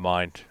overboard in my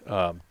mind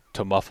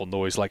to muffle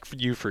noise. Like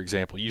you, for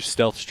example, you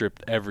stealth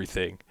stripped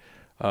everything.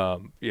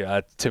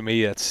 To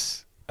me,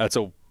 that's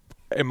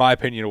in my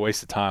opinion, a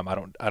waste of time.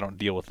 I don't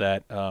deal with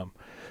that.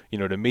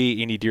 To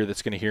me, any deer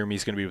that's going to hear me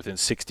is going to be within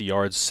 60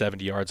 yards,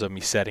 70 yards of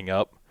me setting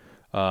up.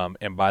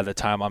 And by the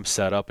time I'm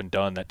set up and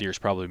done, that deer's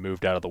probably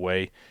moved out of the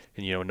way.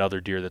 And, another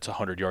deer that's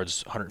 100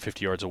 yards,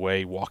 150 yards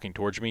away walking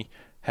towards me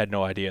had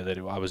no idea that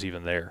I was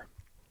even there.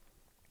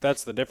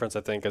 That's the difference,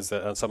 I think, is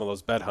that on some of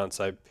those bed hunts,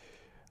 I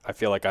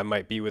feel like I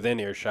might be within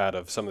earshot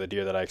of some of the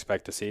deer that I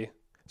expect to see.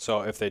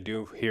 So if they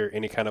do hear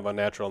any kind of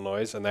unnatural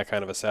noise and that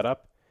kind of a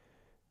setup,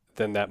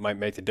 then that might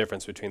make the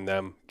difference between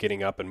them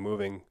getting up and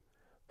moving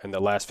in the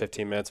last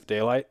 15 minutes of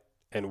daylight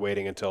and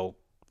waiting until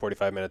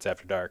 45 minutes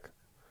after dark.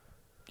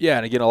 Yeah,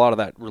 and again, a lot of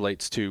that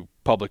relates to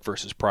public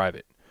versus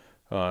private.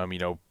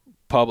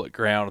 Public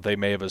ground, they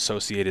may have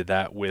associated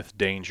that with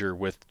danger,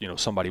 with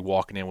somebody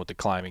walking in with the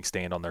climbing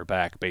stand on their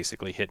back,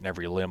 basically hitting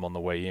every limb on the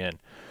way in.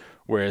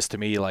 Whereas to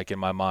me, like in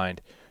my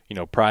mind,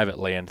 private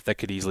land, that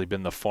could easily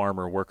been the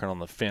farmer working on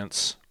the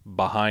fence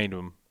behind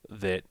them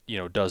that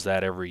does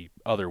that every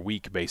other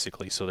week,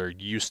 basically. So they're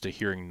used to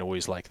hearing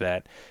noise like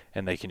that,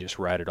 and they can just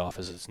write it off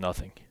as it's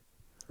nothing.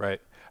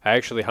 Right. I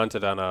actually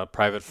hunted on a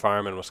private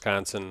farm in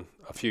Wisconsin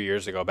a few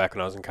years ago, back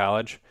when I was in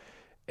college,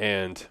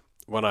 and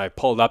when I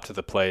pulled up to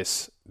the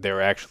place, they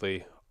were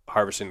actually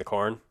harvesting the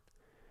corn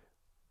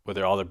with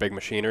all their big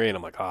machinery, and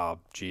I'm like, oh,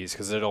 geez,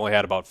 because it only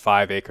had about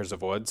 5 acres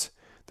of woods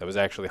that was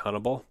actually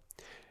huntable.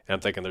 And I'm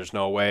thinking there's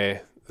no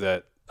way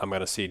that I'm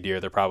going to see deer.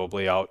 They're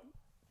probably out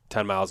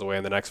 10 miles away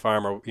in the next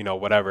farm or,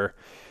 whatever.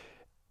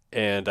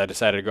 And I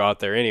decided to go out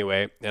there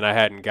anyway, and I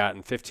hadn't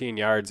gotten 15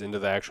 yards into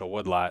the actual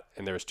woodlot,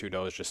 and there was 2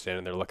 does just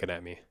standing there looking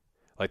at me.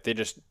 Like, they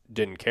just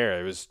didn't care.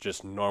 It was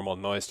just normal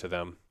noise to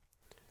them.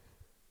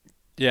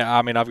 Yeah,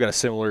 I mean, I've got a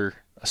similar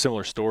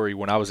story.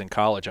 When I was in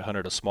college, I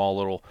hunted a small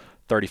little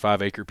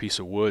 35-acre piece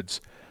of woods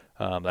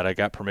that I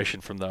got permission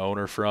from the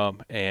owner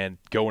from. And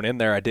going in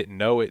there, I didn't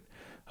know it.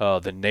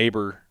 The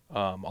neighbor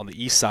on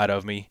the east side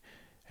of me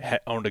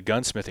owned a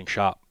gunsmithing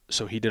shop,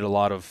 so he did a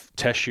lot of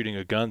test shooting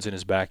of guns in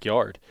his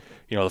backyard.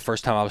 The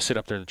first time I was sitting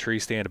up there in the tree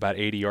stand about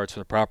 80 yards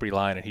from the property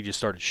line, and he just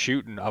started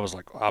shooting, I was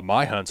like,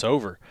 my hunt's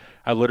over.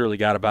 I literally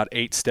got about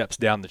 8 steps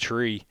down the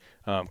tree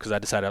because I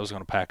decided I was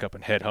going to pack up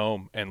and head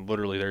home, and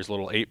literally there's a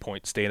little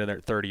 8-point standing there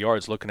at 30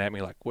 yards looking at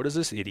me like, what is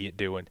this idiot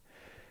doing?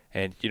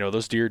 And,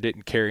 those deer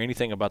didn't care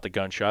anything about the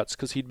gunshots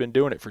because he'd been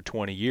doing it for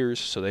 20 years,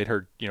 so they'd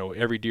heard,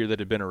 every deer that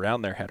had been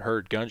around there had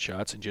heard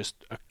gunshots and just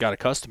got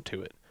accustomed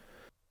to it.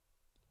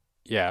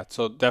 Yeah,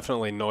 so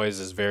definitely noise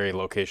is very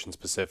location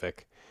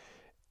specific,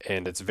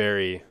 and it's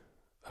very,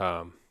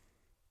 I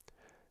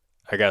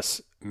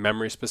guess,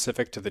 memory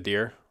specific to the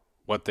deer,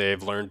 what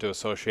they've learned to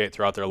associate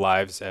throughout their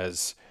lives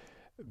as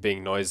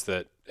being noise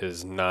that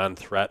is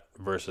non-threat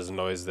versus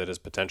noise that is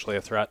potentially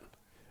a threat.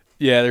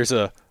 Yeah, there's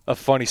a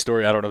funny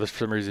story. I don't know if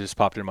for some reason it just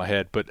popped in my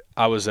head, but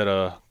I was at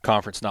a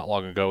conference not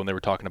long ago and they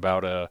were talking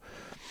about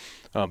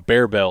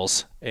bear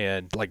bells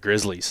and like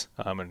grizzlies,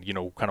 and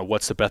kind of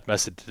what's the best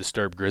method to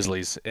disturb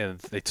grizzlies. And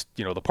they,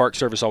 the Park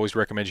Service always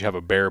recommends you have a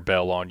bear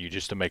bell on you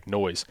just to make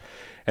noise.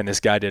 And this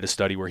guy did a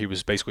study where he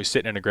was basically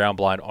sitting in a ground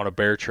blind on a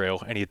bear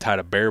trail, and he had tied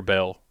a bear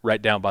bell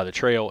right down by the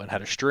trail and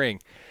had a string,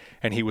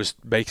 and he was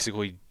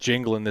basically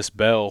jingling this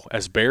bell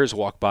as bears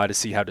walked by to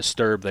see how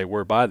disturbed they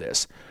were by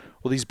this.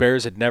 Well, these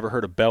bears had never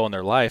heard a bell in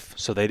their life,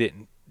 so they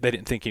didn't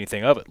think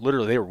anything of it.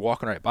 Literally, they were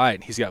walking right by it,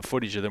 and he's got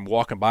footage of them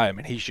walking by him,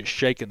 and he's just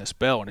shaking this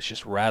bell, and it's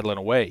just rattling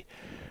away.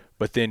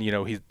 But then,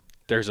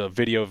 there's a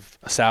video of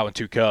a sow and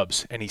 2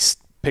 cubs, and he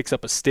picks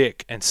up a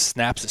stick and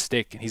snaps the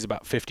stick, and he's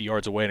about 50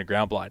 yards away in a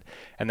ground blind.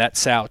 And that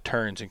sow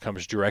turns and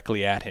comes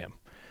directly at him,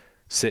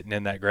 sitting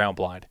in that ground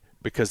blind,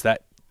 because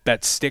that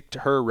stick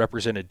to her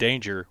represented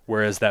danger,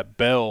 whereas that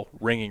bell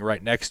ringing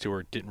right next to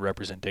her didn't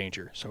represent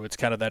danger. So it's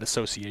kind of that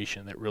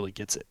association that really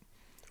gets it.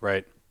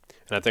 Right.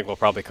 And I think we'll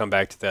probably come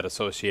back to that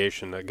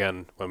association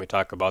again when we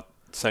talk about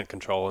scent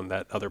control in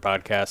that other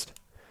podcast.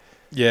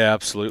 Yeah,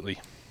 absolutely.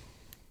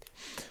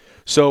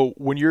 So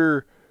when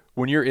you're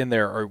in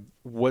there,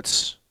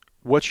 what's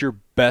your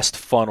best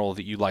funnel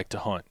that you like to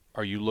hunt?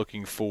 Are you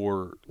looking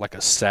for like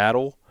a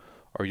saddle?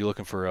 Are you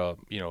looking for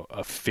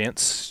a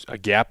fence, a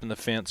gap in the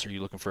fence? Are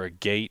you looking for a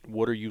gate?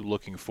 What are you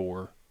looking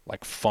for,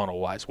 like funnel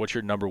wise? What's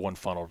your number one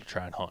funnel to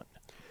try and hunt?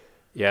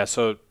 Yeah,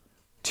 so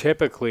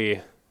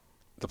typically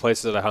the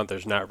places that I hunt,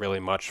 there's not really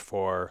much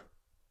for,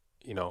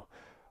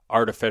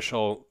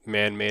 artificial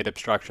man-made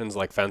obstructions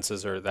like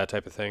fences or that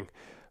type of thing.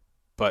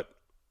 But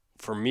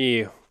for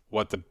me,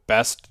 what the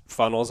best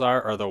funnels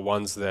are the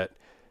ones that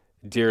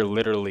deer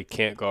literally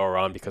can't go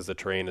around because the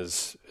terrain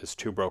is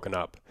too broken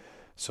up.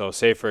 So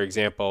say, for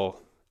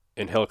example,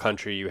 in hill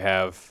country, you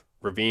have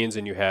ravines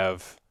and you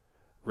have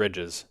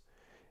ridges.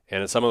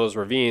 And in some of those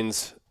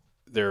ravines,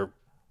 they're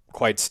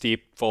quite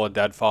steep, full of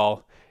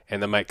deadfall,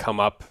 and they might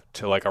come up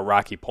to like a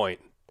rocky point.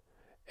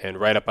 And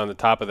right up on the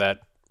top of that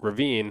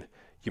ravine,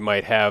 you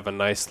might have a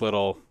nice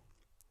little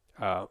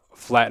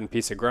flattened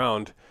piece of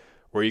ground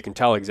where you can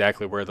tell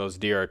exactly where those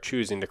deer are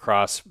choosing to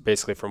cross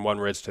basically from one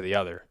ridge to the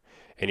other.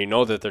 And you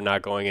know that they're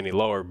not going any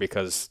lower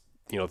because,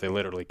 they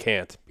literally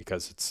can't,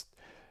 because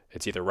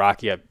it's either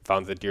rocky. I've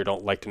found that deer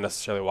don't like to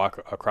necessarily walk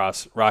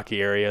across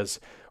rocky areas,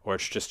 or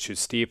it's just too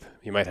steep.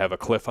 You might have a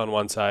cliff on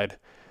one side.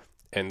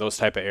 And those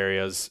type of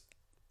areas,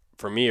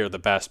 for me, are the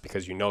best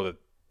because you know that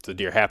the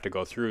deer have to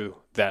go through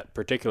that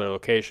particular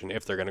location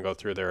if they're going to go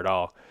through there at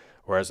all.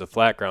 Whereas the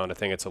flat ground, I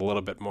think it's a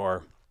little bit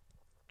more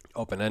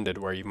open-ended,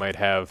 where you might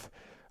have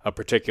a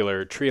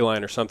particular tree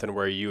line or something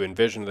where you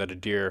envision that a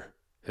deer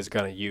is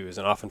going to use.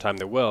 And oftentimes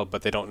they will,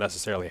 but they don't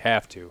necessarily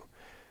have to.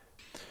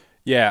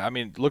 Yeah, I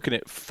mean, looking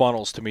at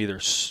funnels, to me,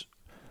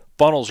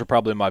 funnels are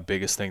probably my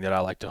biggest thing that I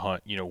like to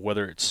hunt.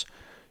 Whether it's,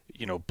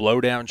 blow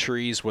down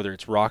trees, whether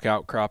it's rock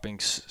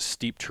outcroppings,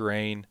 steep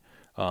terrain,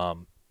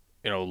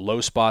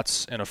 low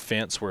spots in a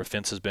fence where a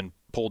fence has been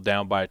pulled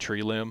down by a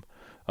tree limb.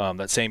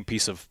 That same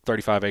piece of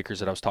 35 acres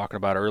that I was talking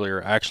about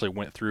earlier, I actually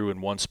went through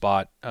in one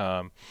spot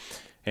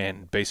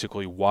and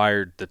basically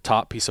wired the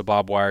top piece of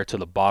barbed wire to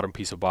the bottom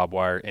piece of barbed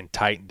wire and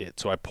tightened it.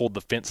 So I pulled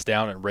the fence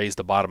down and raised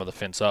the bottom of the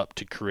fence up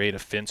to create a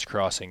fence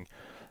crossing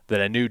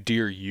that I knew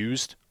deer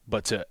used,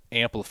 but to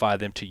amplify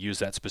them to use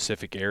that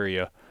specific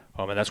area.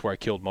 And that's where I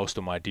killed most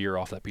of my deer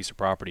off that piece of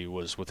property,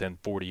 was within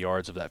 40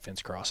 yards of that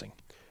fence crossing.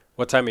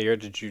 What time of year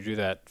did you do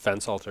that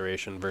fence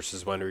alteration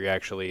versus when were you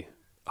actually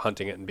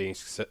hunting it and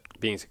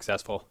being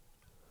successful?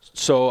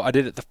 So I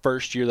did it the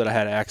first year that I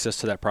had access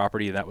to that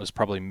property, and that was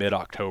probably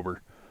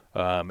mid-October.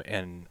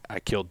 And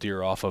I killed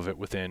deer off of it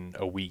within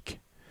a week.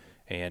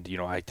 And,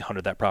 I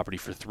hunted that property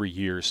for 3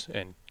 years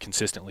and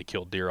consistently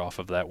killed deer off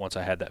of that once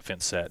I had that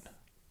fence set.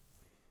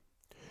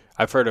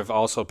 I've heard of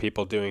also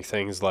people doing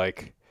things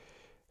like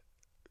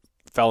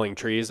felling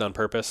trees on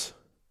purpose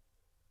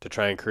to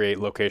try and create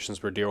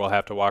locations where deer will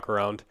have to walk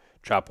around,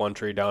 chop one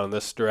tree down in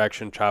this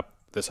direction, chop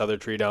this other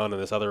tree down in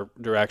this other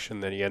direction,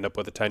 then you end up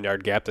with a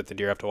 10-yard gap that the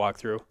deer have to walk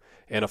through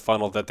and a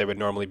funnel that they would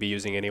normally be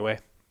using anyway.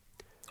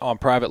 On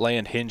private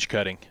land, hinge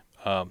cutting,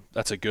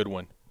 that's a good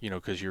one,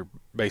 because you're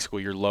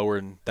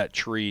lowering that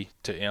tree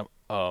to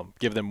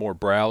give them more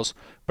browse,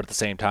 but at the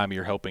same time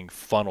you're helping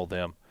funnel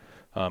them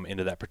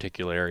into that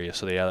particular area.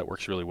 So yeah, that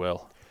works really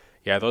well.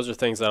 Yeah, those are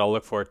things that I'll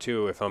look for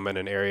too if I'm in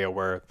an area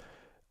where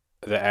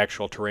the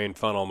actual terrain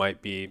funnel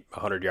might be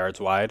 100 yards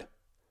wide,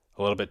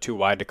 a little bit too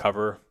wide to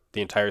cover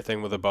the entire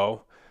thing with a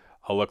bow.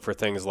 I'll look for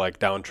things like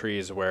down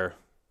trees where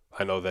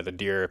I know that a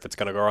deer, if it's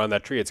going to go around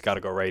that tree, it's got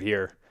to go right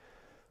here.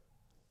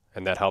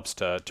 And that helps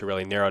to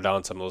really narrow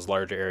down some of those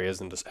larger areas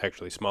into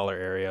actually smaller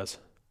areas.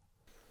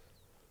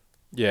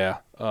 Yeah,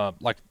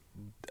 like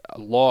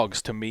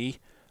logs to me,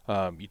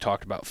 you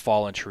talked about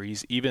fallen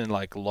trees, even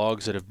like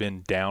logs that have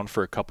been down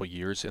for a couple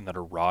years and that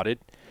are rotted.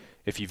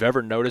 If you've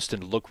ever noticed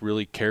and look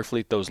really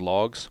carefully at those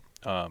logs,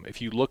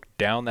 if you look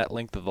down that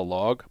length of the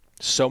log,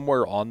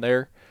 somewhere on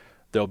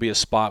there'll be a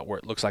spot where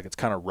it looks like it's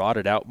kind of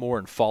rotted out more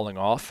and falling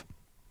off.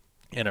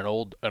 And an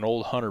old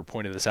hunter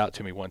pointed this out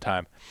to me one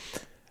time.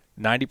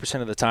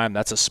 90% of the time,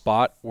 that's a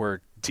spot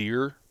where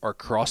deer are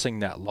crossing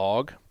that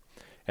log,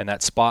 and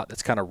that spot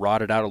that's kind of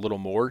rotted out a little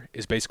more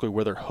is basically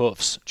where their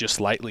hoofs just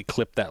lightly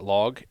clip that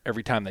log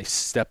every time they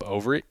step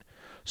over it.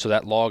 So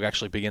that log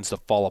actually begins to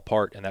fall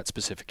apart in that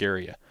specific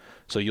area.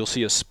 So you'll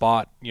see a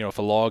spot, if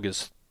a log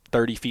is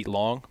 30 feet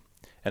long,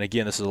 and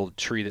again, this is a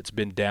tree that's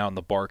been down,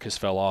 the bark has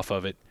fell off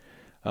of it,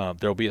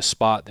 there'll be a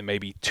spot that may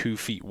be 2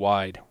 feet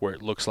wide where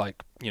it looks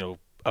like,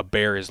 a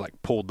bear has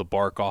like pulled the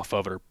bark off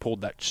of it or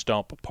pulled that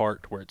stump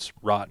apart where it's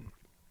rotten.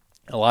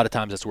 A lot of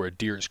times that's where a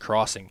deer is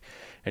crossing,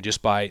 and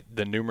just by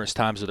the numerous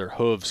times of their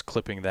hooves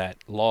clipping that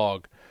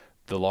log,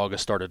 the log has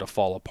started to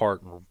fall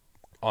apart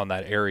on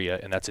that area,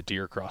 and that's a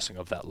deer crossing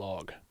of that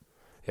log.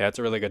 Yeah, it's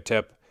a really good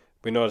tip.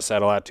 We noticed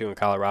that a lot too in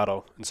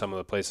Colorado, in some of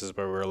the places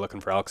where we were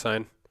looking for elk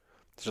sign.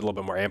 It's a little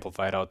bit more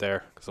amplified out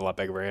there because a lot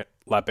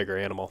bigger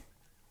animal.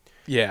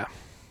 Yeah.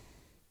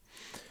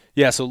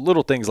 Yeah, so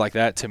little things like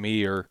that to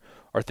me are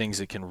things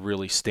that can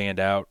really stand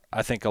out.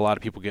 I think a lot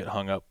of people get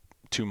hung up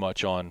too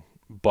much on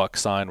buck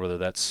sign, whether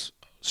that's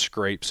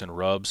scrapes and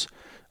rubs,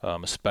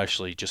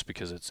 especially just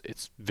because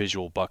it's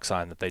visual buck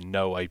sign that they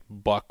know a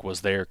buck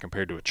was there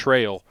compared to a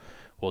trail.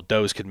 Well,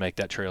 does could make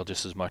that trail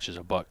just as much as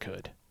a buck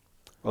could.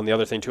 Well, and the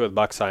other thing too with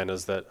buck sign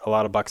is that a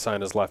lot of buck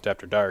sign is left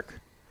after dark,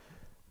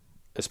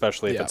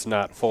 especially if it's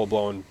not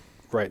full-blown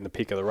right in the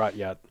peak of the rut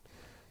yet.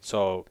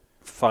 So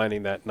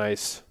finding that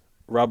nice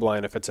rub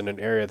line, if it's in an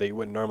area that you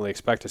wouldn't normally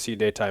expect to see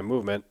daytime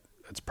movement,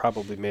 it's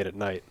probably made at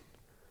night.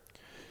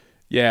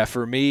 Yeah,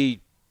 for me,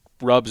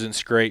 rubs and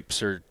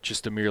scrapes are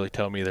just to merely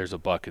tell me there's a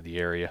buck in the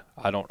area.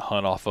 I don't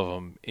hunt off of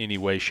them any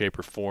way, shape,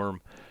 or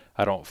form.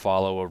 I don't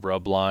follow a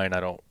rub line. I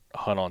don't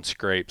hunt on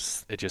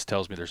scrapes. It just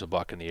tells me there's a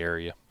buck in the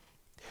area.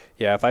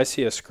 Yeah, if I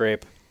see a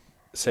scrape,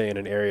 say in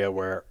an area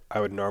where I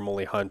would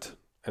normally hunt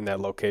in that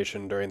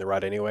location during the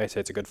rut anyway,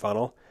 say it's a good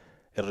funnel,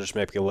 it'll just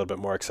make me a little bit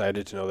more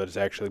excited to know that it's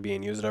actually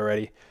being used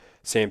already.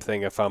 Same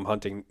thing if I'm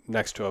hunting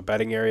next to a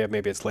bedding area,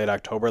 maybe it's late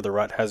October, the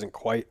rut hasn't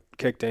quite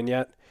kicked in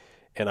yet,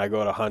 and I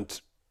go to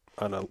hunt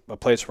on a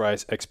place where I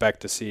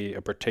expect to see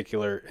a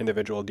particular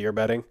individual deer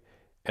bedding,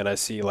 and I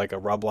see like a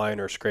rub line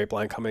or scrape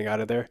line coming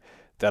out of there,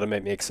 that'll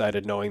make me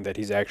excited knowing that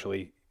he's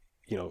actually,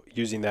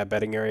 using that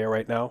bedding area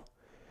right now.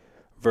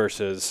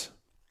 Versus,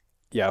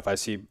 if I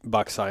see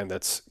buck sign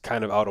that's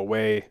kind of out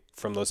away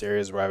from those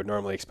areas where I would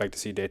normally expect to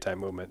see daytime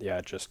movement,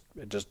 it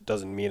just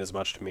doesn't mean as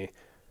much to me.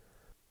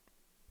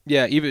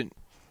 Yeah, even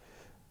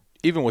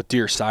with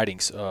deer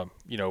sightings, I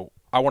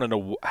want to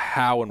know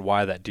how and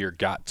why that deer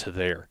got to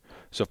there.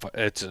 So if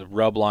it's a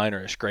rub line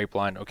or a scrape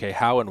line, okay,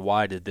 how and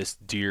why did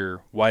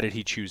why did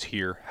he choose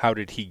here? How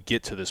did he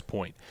get to this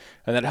point?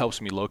 And that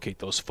helps me locate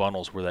those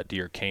funnels where that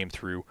deer came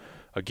through,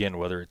 again,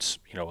 whether it's,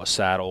 a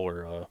saddle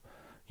or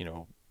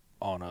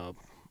on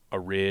a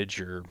ridge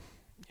or,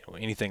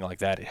 anything like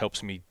that. It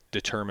helps me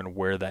determine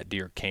where that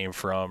deer came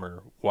from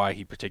or why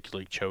he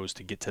particularly chose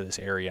to get to this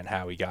area and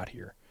how he got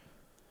here.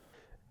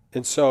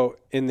 And so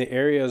in the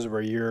areas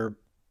where you're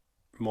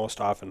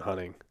most often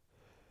hunting,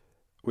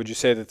 would you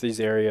say that these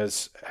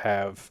areas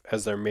have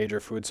as their major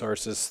food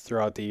sources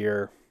throughout the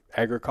year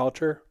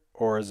agriculture,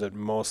 or is it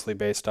mostly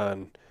based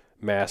on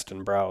mast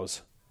and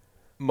browse?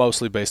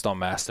 Mostly based on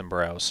mast and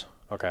browse.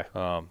 Okay.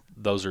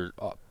 Those are,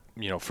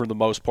 for the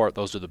most part,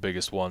 those are the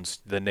biggest ones.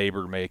 The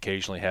neighbor may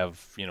occasionally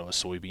have, a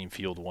soybean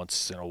field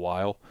once in a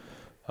while,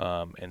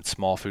 and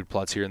small food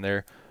plots here and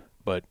there,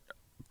 but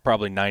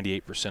probably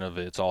 98% of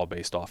it's all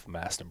based off of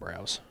mast and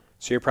browse.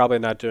 So you're probably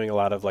not doing a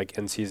lot of like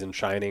in-season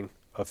shining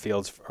of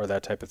fields or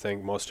that type of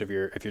thing. If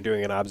you're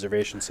doing an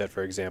observation set,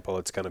 for example,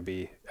 it's going to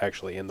be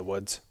actually in the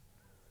woods.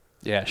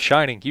 Yeah,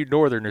 shining. You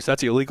northerners,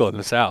 that's illegal in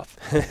the South.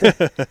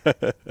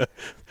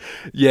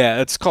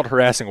 Yeah, it's called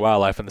harassing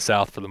wildlife in the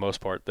South for the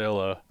most part.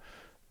 They'll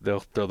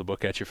throw the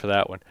book at you for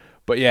that one.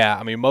 But yeah,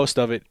 I mean, most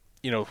of it,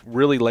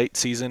 really late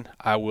season,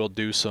 I will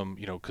do some,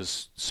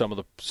 because some of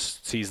the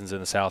seasons in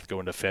the South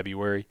go into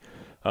February.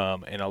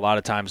 And a lot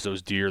of times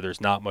those deer,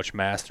 there's not much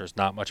mast, there's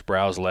not much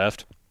browse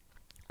left.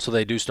 So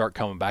they do start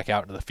coming back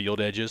out into the field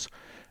edges.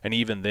 And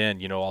even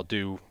then, I'll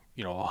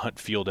hunt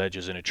field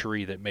edges in a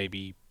tree that may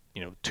be,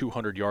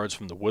 200 yards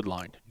from the wood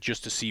line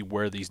just to see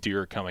where these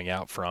deer are coming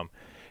out from.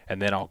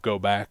 And then I'll go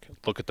back,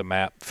 look at the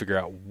map, figure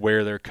out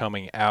where they're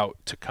coming out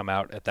to come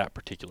out at that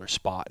particular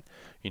spot.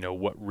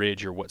 What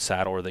ridge or what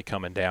saddle are they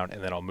coming down,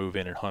 and then I'll move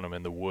in and hunt them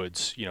in the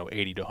woods,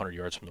 80 to 100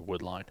 yards from the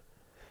wood line.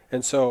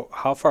 And so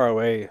how far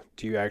away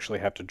do you actually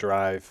have to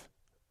drive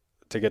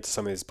to get to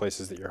some of these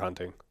places that you're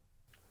hunting?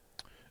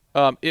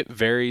 It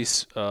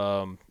varies.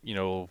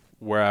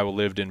 Where I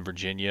lived in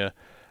Virginia,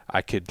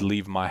 I could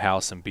leave my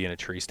house and be in a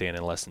tree stand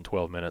in less than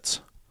 12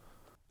 minutes.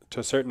 To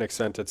a certain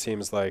extent, it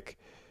seems like,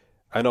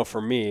 I know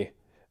for me,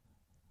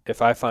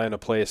 if I find a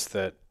place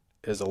that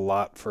is a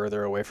lot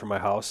further away from my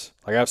house,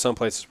 like I have some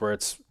places where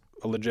it's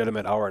a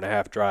legitimate hour and a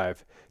half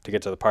drive to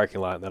get to the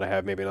parking lot, and then I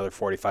have maybe another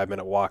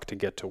 45-minute walk to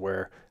get to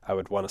where I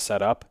would want to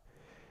set up.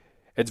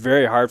 It's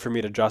very hard for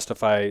me to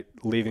justify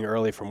leaving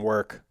early from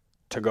work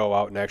to go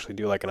out and actually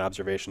do like an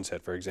observation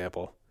sit, for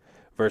example,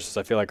 versus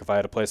I feel like if I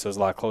had a place that was a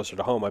lot closer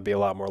to home, I'd be a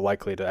lot more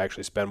likely to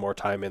actually spend more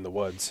time in the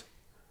woods.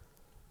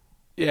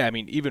 Yeah, I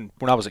mean, even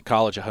when I was at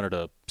college, I hunted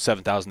a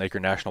 7,000-acre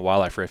national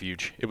wildlife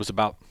refuge. It was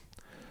about,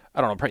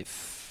 probably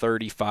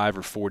 35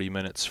 or 40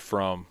 minutes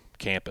from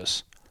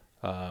campus.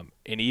 And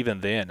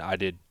even then, I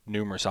did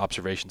numerous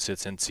observation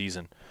sits in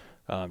season,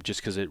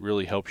 just because it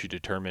really helps you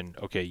determine,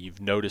 okay,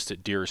 you've noticed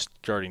that deer are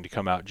starting to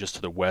come out just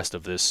to the west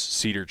of this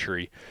cedar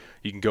tree.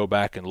 You can go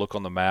back and look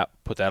on the map,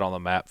 put that on the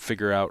map,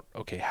 figure out,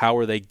 okay, how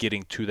are they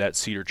getting to that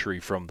cedar tree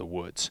from the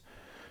woods?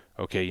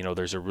 Okay,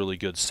 there's a really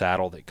good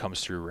saddle that comes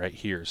through right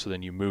here. So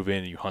then you move in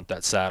and you hunt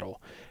that saddle.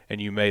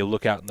 And you may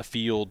look out in the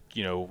field,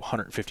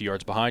 150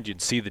 yards behind you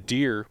and see the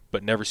deer,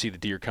 but never see the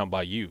deer come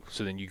by you.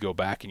 So then you go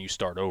back and you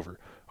start over.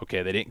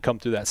 Okay, they didn't come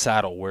through that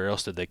saddle. Where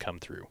else did they come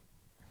through?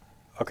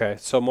 Okay,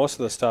 so most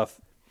of the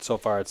stuff so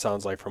far, it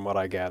sounds like from what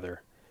I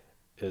gather,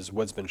 is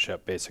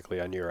woodsmanship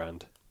basically on your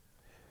end.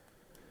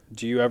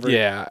 Do you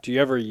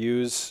ever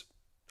use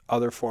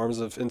other forms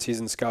of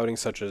in-season scouting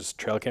such as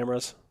trail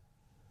cameras?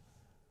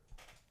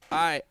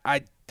 I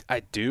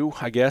do,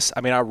 I guess.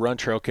 I mean, I run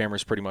trail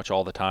cameras pretty much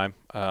all the time.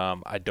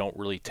 I don't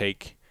really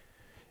take,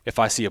 if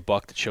I see a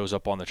buck that shows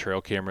up on the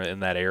trail camera in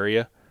that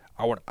area,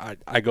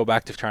 I go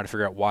back to trying to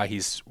figure out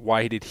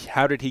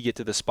how did he get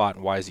to the spot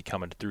and why is he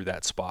coming through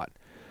that spot.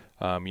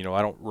 I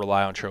don't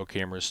rely on trail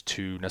cameras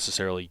to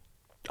necessarily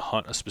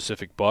hunt a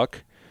specific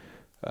buck.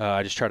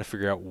 I just try to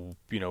figure out,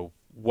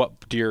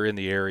 what deer are in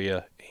the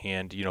area,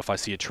 and if I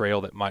see a trail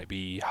that might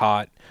be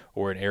hot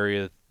or an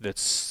area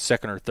that's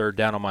second or third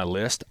down on my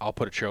list, I'll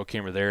put a trail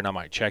camera there and I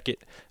might check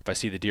it. If I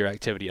see the deer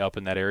activity up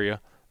in that area,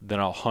 then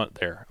I'll hunt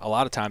there. A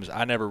lot of times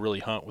I never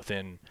really hunt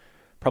within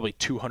probably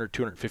 200,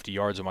 250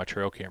 yards of my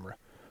trail camera.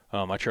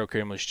 My trail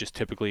camera is just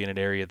typically in an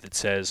area that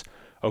says,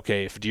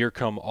 okay, if deer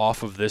come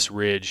off of this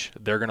ridge,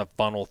 they're going to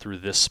funnel through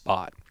this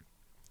spot.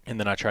 And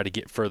then I try to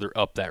get further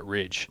up that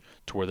ridge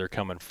to where they're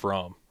coming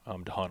from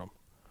to hunt them.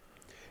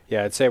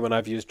 Yeah, I'd say when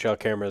I've used trail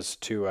cameras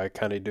too, I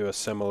kind of do a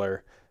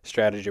similar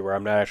strategy where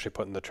I'm not actually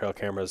putting the trail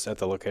cameras at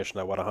the location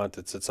I want to hunt.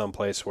 It's at some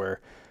place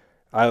where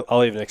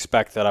I'll even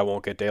expect that I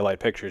won't get daylight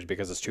pictures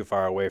because it's too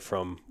far away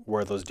from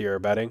where those deer are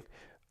bedding.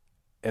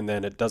 And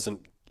then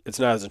it's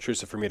not as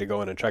intrusive for me to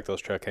go in and check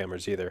those trail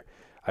cameras either.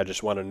 I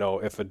just want to know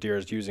if a deer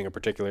is using a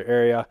particular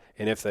area,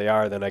 and if they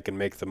are, then I can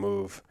make the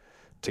move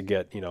to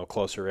get,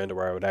 closer into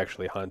where I would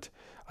actually hunt.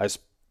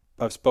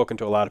 I've spoken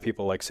to a lot of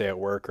people, like say at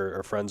work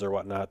or friends or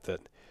whatnot,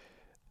 that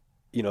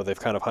they've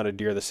kind of hunted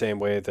deer the same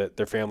way that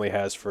their family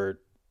has for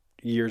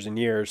years and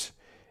years,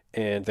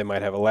 and they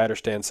might have a ladder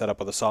stand set up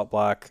with a salt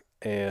block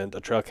and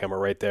a trail camera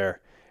right there,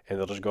 and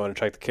they'll just go in and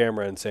check the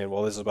camera and saying,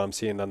 well, this is what I'm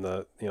seeing on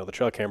the the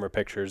trail camera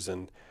pictures,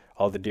 and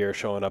all the deer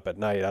showing up at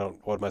night.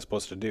 What am I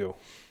supposed to do?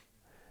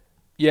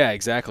 Yeah,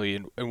 exactly.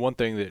 And one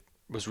thing that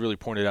was really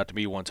pointed out to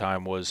me one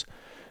time was,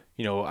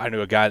 I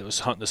knew a guy that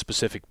was hunting a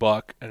specific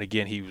buck, and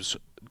again, he was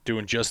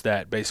doing just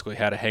that, basically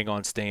had a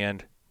hang-on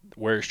stand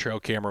where his trail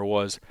camera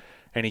was,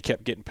 and he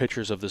kept getting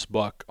pictures of this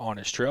buck on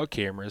his trail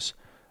cameras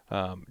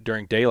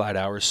during daylight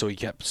hours. So he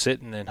kept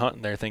sitting and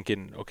hunting there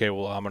thinking, okay,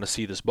 well, I'm going to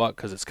see this buck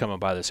because it's coming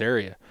by this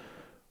area.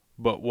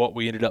 But what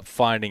we ended up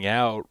finding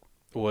out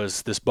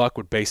was this buck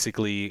would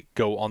basically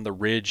go on the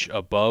ridge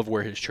above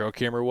where his trail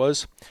camera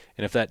was.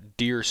 And if that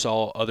deer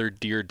saw other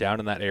deer down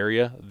in that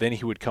area, then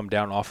he would come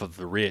down off of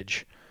the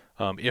ridge.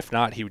 If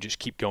not, he would just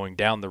keep going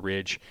down the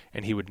ridge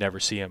and he would never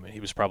see him. And he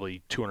was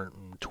probably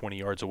 220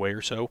 yards away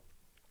or so.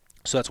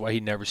 So that's why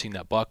he'd never seen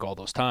that buck all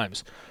those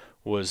times,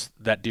 was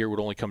that deer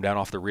would only come down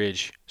off the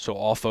ridge. So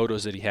all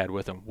photos that he had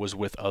with him was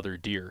with other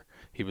deer.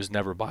 He was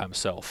never by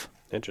himself.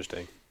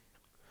 Interesting.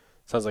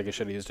 Sounds like he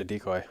should have used a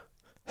decoy.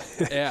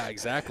 Yeah,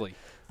 exactly.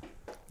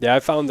 Yeah, I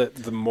found that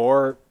the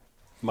more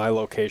my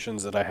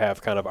locations that I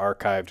have kind of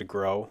archived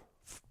grow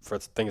for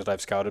things that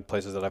I've scouted,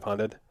 places that I've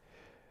hunted,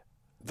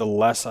 the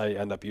less I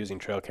end up using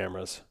trail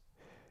cameras.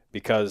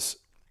 Because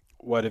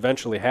what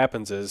eventually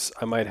happens is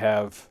I might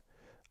have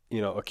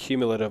a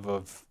cumulative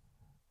of,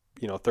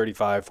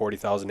 35,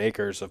 40,000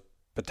 acres of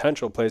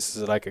potential places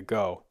that I could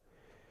go.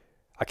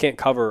 I can't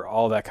cover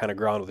all that kind of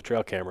ground with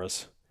trail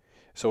cameras.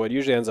 So what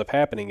usually ends up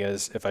happening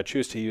is if I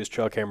choose to use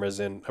trail cameras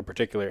in a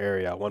particular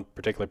area, one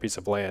particular piece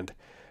of land,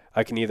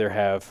 I can either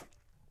have,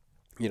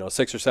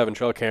 6 or 7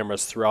 trail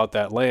cameras throughout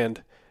that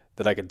land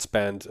that I could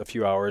spend a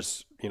few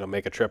hours,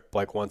 make a trip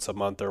like once a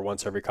month or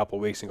once every couple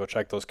of weeks and go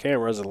check those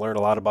cameras and learn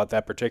a lot about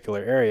that particular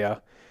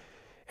area.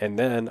 And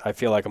then I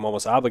feel like I'm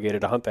almost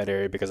obligated to hunt that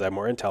area because I have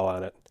more intel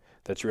on it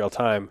that's real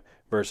time,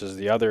 versus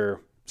the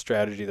other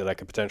strategy that I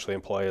could potentially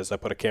employ is I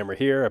put a camera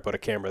here, I put a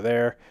camera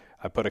there,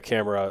 I put a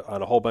camera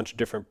on a whole bunch of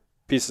different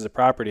pieces of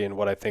property in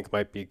what I think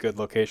might be good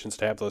locations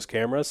to have those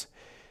cameras.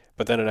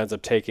 But then it ends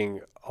up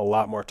taking a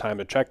lot more time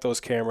to check those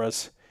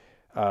cameras.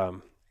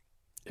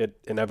 It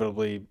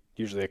inevitably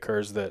usually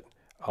occurs that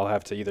I'll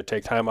have to either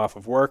take time off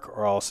of work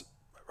or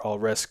I'll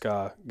risk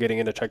getting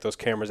in to check those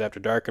cameras after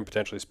dark and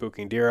potentially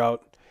spooking deer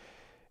out.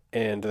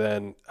 And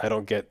then I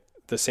don't get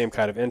the same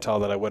kind of intel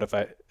that I would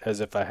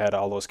if I had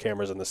all those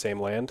cameras on the same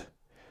land.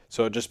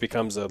 So it just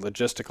becomes a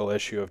logistical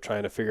issue of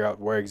trying to figure out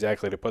where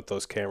exactly to put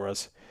those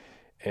cameras.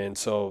 And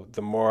so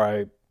the more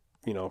I,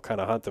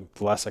 kind of hunt, the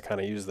less I kind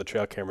of use the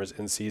trail cameras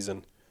in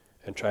season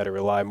and try to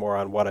rely more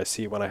on what I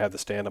see when I have the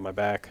stand on my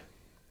back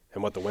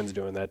and what the wind's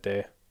doing that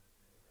day.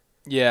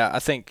 Yeah, I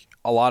think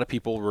a lot of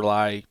people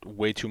rely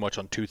way too much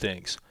on two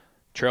things,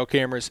 trail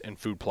cameras and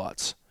food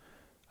plots.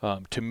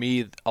 To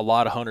me, a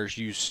lot of hunters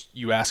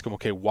you ask them,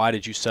 okay, why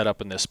did you set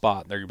up in this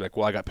spot? And they're gonna be like,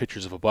 well, I got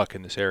pictures of a buck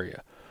in this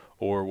area,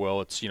 or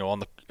well, it's on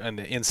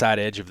the inside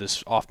edge of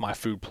this off my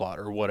food plot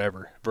or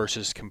whatever.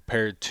 Versus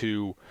compared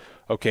to,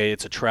 okay,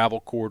 it's a travel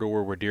corridor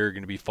where deer are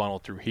going to be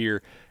funneled through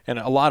here, and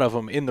a lot of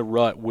them in the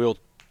rut will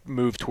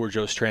move towards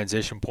those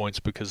transition points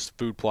because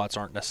food plots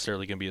aren't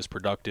necessarily going to be as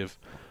productive.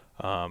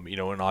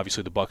 And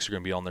obviously the bucks are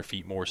going to be on their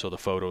feet more, so the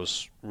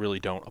photos really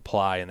don't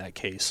apply in that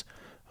case,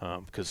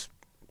 because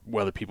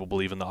whether people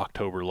believe in the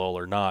October lull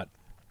or not,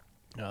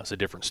 it's a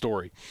different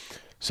story.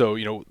 So,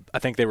 I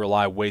think they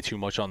rely way too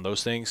much on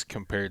those things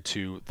compared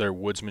to their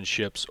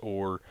woodsmanships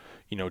or,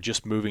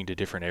 just moving to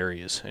different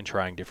areas and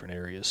trying different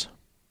areas.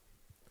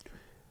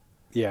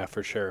 Yeah,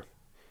 for sure.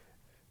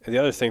 And the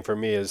other thing for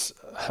me is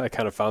I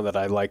kind of found that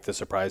I like the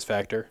surprise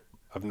factor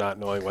of not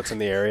knowing what's in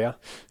the area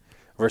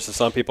versus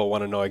some people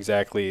want to know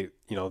exactly,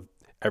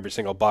 every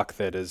single buck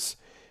that is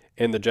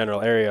in the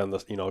general area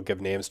and, give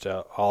names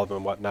to all of them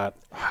and whatnot.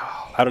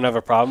 I don't have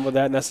a problem with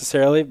that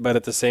necessarily, but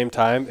at the same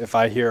time, if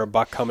I hear a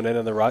buck coming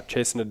in the rut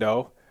chasing a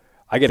doe,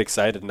 I get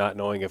excited not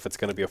knowing if it's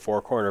going to be a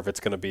four corner or if it's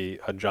going to be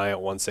a giant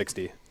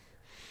 160.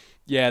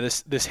 Yeah,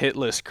 this hit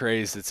list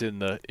craze that's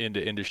into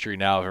industry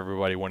now of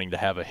everybody wanting to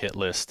have a hit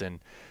list and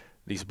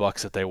these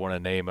bucks that they want to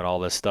name and all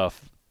this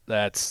stuff.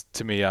 That's,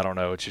 to me, I don't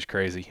know, it's just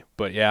crazy.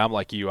 But yeah, I'm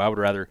like you. I'd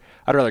rather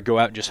go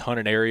out and just hunt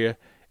an area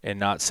and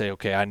not say,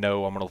 okay, I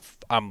know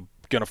I'm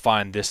gonna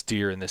find this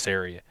deer in this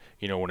area.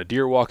 When a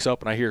deer walks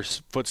up and I hear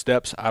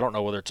footsteps, I don't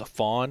know whether it's a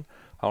fawn,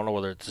 I don't know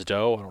whether it's a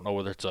doe, I don't know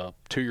whether it's a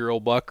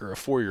 2-year-old buck or a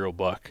 4-year-old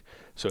buck.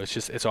 So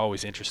it's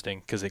always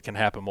interesting because it can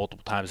happen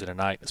multiple times in a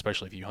night,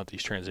 especially if you hunt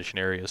these transition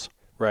areas.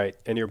 Right,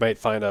 and you might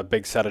find a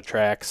big set of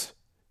tracks.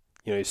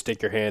 You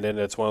stick your hand in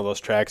it. It's one of those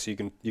tracks you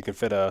can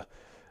fit a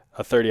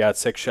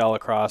 30-06 shell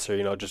across,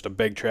 or just a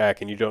big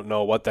track, and you don't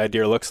know what that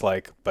deer looks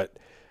like, but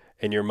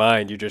in your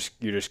mind you're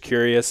just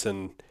curious,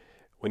 and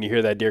when you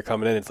hear that deer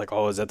coming in, it's like,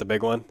 oh, is that the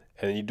big one?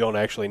 And you don't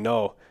actually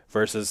know.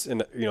 Versus,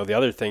 the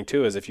other thing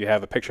too is if you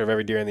have a picture of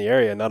every deer in the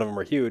area, none of them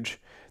are huge,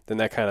 then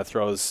that kind of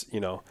throws,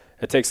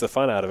 it takes the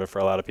fun out of it for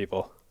a lot of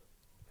people.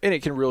 And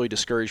it can really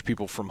discourage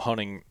people from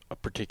hunting a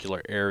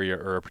particular area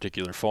or a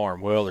particular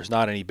farm. Well, there's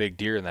not any big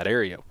deer in that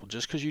area. Well,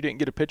 just because you didn't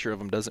get a picture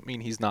of him doesn't mean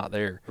he's not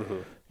there.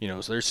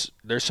 Mm-hmm. So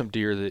there's some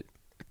deer that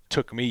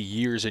took me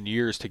years and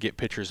years to get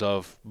pictures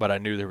of, but I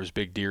knew there was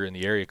big deer in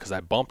the area because I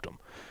bumped them.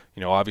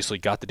 Obviously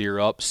got the deer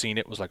up, seen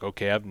it, was like,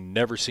 okay, I've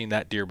never seen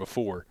that deer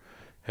before.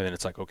 And then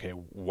it's like, okay,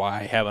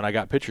 why haven't I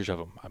got pictures of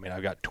them? I mean,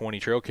 I've got 20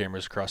 trail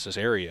cameras across this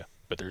area,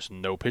 but there's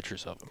no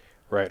pictures of them.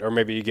 Right, or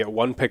maybe you get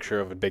one picture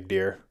of a big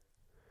deer.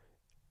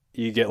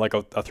 You get like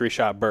a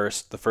 3-shot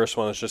burst. The first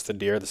one is just the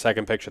deer. The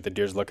second picture, the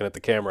deer's looking at the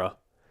camera.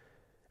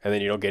 And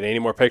then you don't get any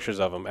more pictures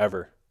of him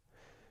ever.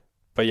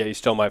 But yet you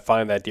still might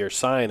find that deer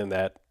sign in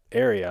that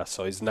area,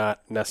 so he's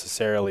not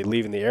necessarily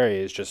leaving the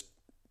area. He's just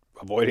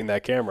avoiding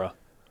that camera.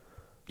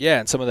 Yeah,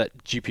 and some of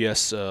that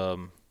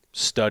GPS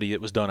study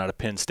that was done out of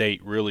Penn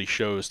State really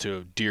shows to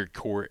a deer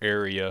core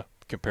area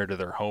compared to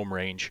their home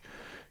range.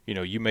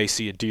 You may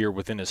see a deer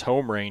within his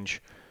home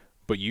range,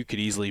 but you could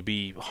easily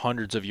be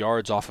hundreds of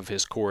yards off of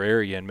his core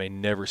area and may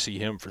never see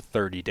him for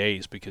 30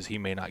 days because he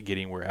may not get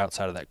anywhere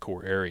outside of that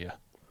core area.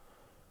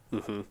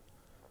 Mm-hmm.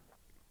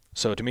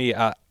 So to me,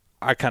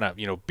 I kind of,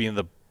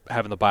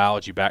 having the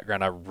biology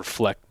background, I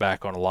reflect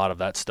back on a lot of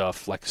that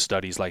stuff, like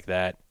studies like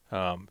that,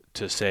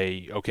 to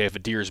say, okay, if a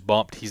deer is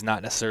bumped, he's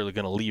not necessarily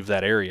going to leave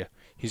that area.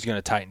 He's going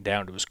to tighten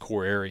down to his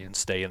core area and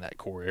stay in that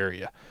core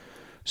area.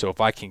 So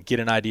if I can get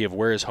an idea of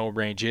where his home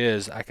range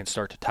is, I can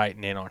start to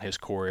tighten in on his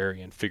core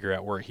area and figure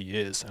out where he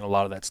is. And a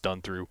lot of that's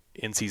done through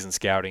in-season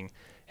scouting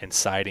and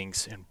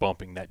sightings and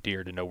bumping that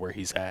deer to know where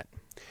he's at.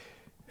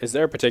 Is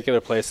there a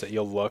particular place that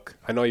you'll look?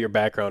 I know your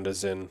background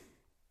is in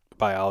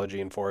biology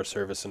and Forest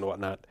Service and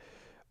whatnot,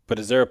 but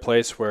is there a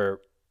place where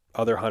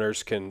other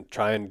hunters can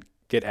try and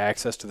get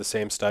access to the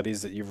same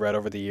studies that you've read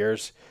over the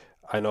years?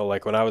 I know,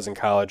 like, when I was in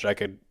college, I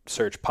could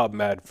search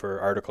PubMed for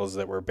articles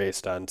that were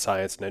based on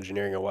science and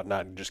engineering and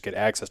whatnot and just get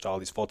access to all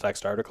these full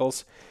text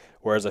articles.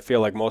 Whereas I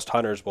feel like most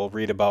hunters will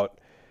read about,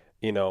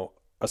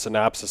 a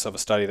synopsis of a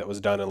study that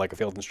was done in like a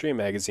Field and Stream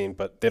magazine,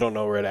 but they don't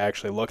know where to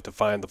actually look to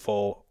find the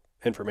full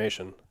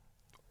information.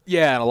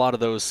 Yeah, and a lot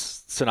of those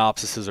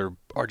synopsises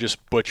are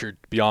just butchered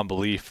beyond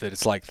belief. That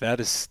it's like,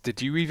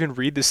 did you even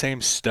read the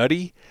same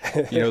study?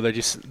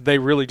 They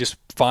really just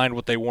find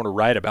what they want to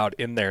write about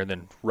in there and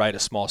then write a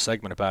small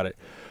segment about it.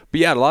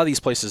 But yeah, a lot of these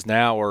places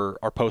now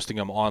are posting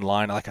them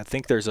online. Like, I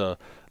think there's the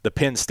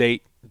Penn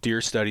State deer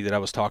study that I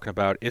was talking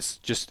about.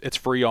 It's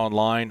free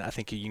online. I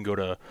think you can go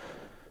to,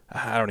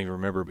 I don't even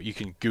remember, but you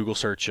can Google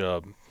search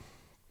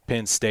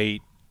Penn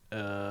State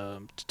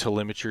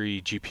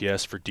telemetry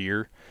GPS for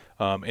deer.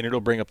 And it'll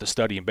bring up the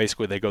study, and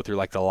basically they go through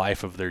like the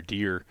life of their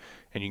deer,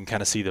 and you can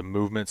kind of see the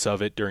movements of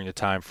it during the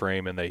time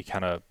frame, and they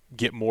kind of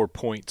get more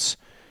points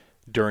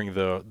during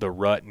the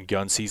rut and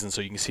gun season, so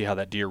you can see how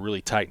that deer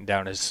really tightened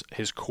down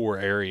his core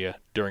area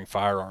during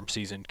firearm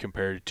season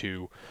compared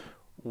to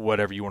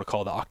whatever you want to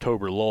call the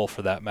October lull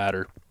for that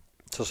matter.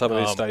 So some of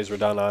these studies were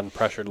done on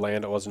pressured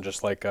land. It wasn't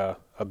just like a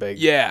big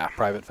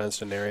private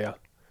fenced-in area.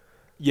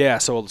 Yeah,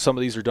 so some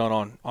of these are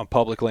done on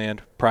public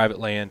land, private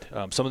land.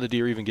 Some of the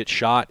deer even get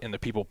shot, and the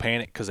people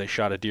panic because they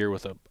shot a deer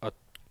with a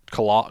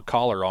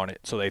collar on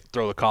it. So they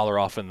throw the collar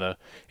off in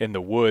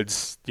the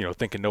woods,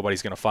 thinking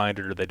nobody's going to find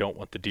it or they don't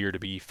want the deer to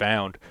be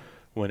found.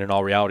 When in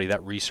all reality,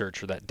 that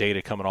research or that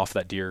data coming off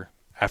that deer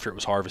after it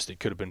was harvested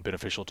could have been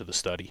beneficial to the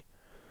study.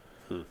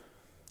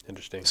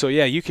 Interesting. So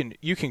yeah, you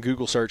can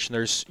Google search, and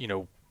there's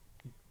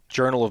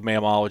Journal of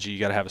Mammalogy, you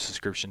got to have a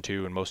subscription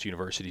to, and most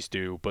universities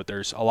do. But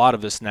there's a lot of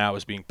this now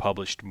is being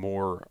published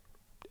more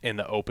in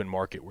the open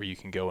market where you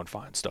can go and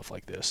find stuff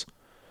like this.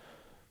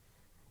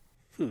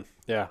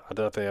 Yeah, I'll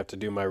definitely have to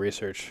do my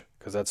research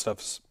because that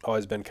stuff's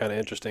always been kind of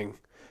interesting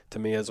to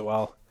me as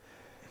well.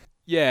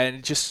 Yeah, and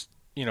it just,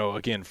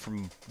 again,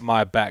 from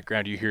my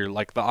background, you hear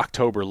like the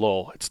October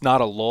lull. It's not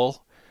a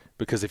lull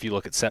because if you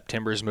look at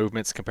September's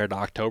movements compared to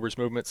October's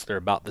movements, they're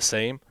about the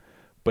same.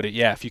 But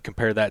if you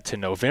compare that to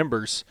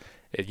November's,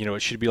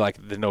 it should be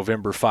like the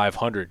November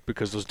 500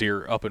 because those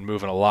deer are up and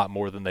moving a lot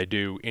more than they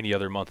do any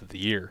other month of the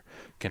year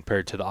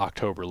compared to the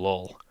October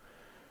lull.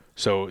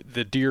 So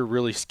the deer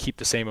really keep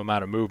the same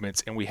amount of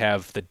movements, and we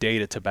have the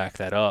data to back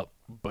that up,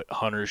 but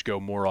hunters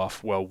go more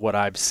off, what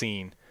I've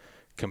seen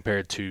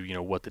compared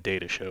to, what the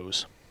data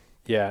shows.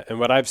 Yeah, and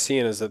what I've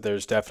seen is that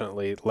there's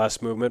definitely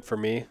less movement for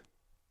me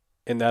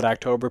in that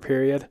October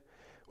period,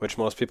 which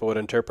most people would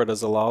interpret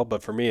as a lull,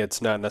 but for me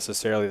it's not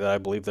necessarily that I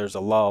believe there's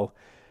a lull.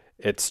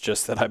 It's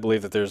just that I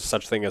believe that there's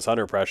such thing as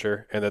hunter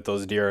pressure and that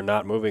those deer are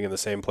not moving in the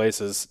same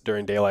places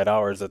during daylight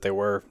hours that they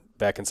were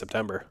back in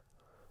September.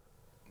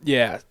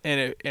 Yeah,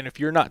 and if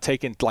you're not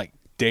taking like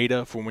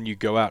data from when you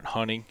go out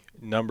hunting,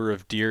 number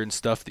of deer and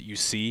stuff that you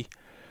see,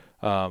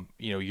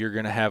 you're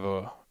going to have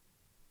a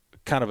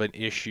kind of an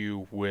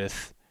issue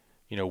with,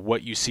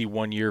 what you see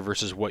one year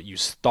versus what you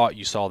thought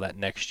you saw that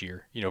next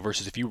year,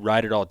 versus if you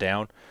write it all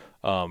down.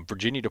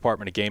 Virginia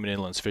Department of Game and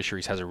Inland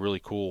Fisheries has a really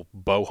cool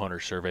bow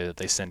hunter survey that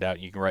they send out.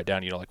 You can write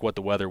down, like what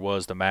the weather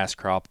was, the mass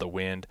crop, the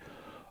wind,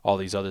 all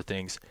these other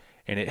things,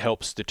 and it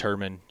helps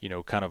determine,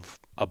 kind of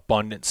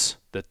abundance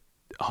that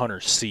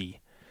hunters see.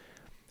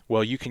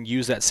 Well, you can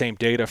use that same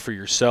data for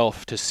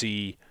yourself to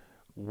see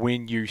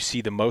when you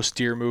see the most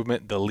deer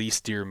movement, the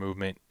least deer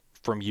movement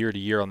from year to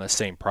year on the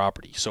same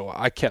property. So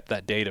I kept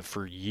that data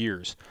for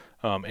years.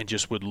 And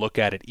just would look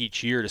at it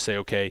each year to say,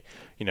 okay,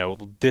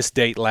 this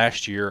date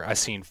last year, I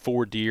seen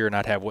 4 deer, and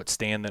I'd have what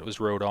stand that was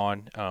rode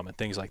on, and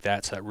things like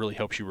that. So that really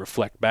helps you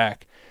reflect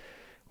back.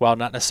 While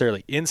not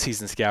necessarily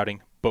in-season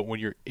scouting, but when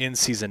you're in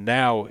season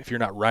now, if you're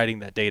not writing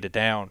that data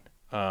down,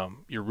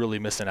 you're really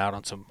missing out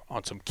on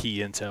some key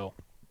intel.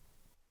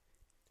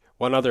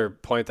 One other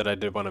point that I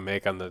did want to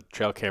make on the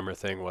trail camera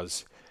thing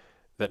was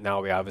that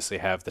now we obviously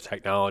have the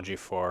technology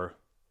for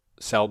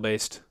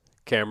cell-based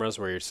cameras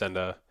where you send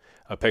a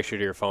picture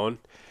to your phone,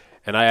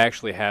 and I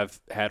actually have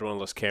had one of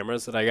those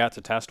cameras that I got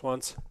to test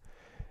once,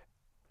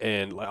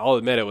 and I'll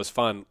admit it was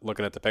fun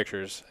looking at the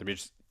pictures.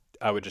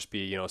 I would just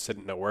be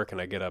sitting at work,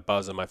 and I get a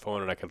buzz on my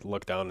phone, and I could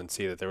look down and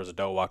see that there was a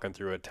doe walking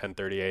through at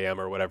 10:30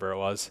 a.m. or whatever it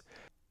was,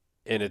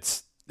 and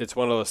it's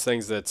one of those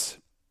things that's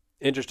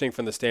interesting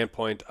from the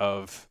standpoint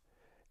of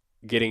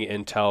getting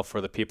intel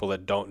for the people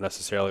that don't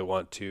necessarily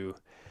want to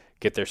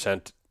get their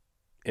scent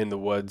in the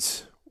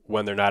woods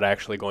when they're not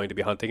actually going to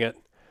be hunting it,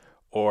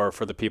 or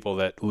for the people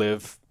that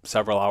live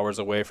several hours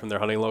away from their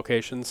hunting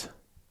locations.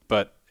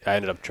 But I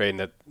ended up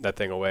trading that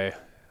thing away.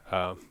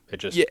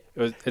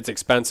 It's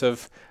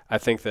expensive. I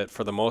think that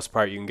for the most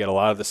part, you can get a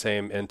lot of the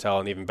same intel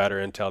and even better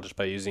intel just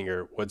by using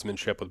your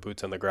woodsmanship with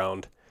boots on the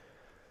ground.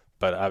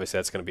 But obviously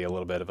that's going to be a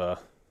little bit of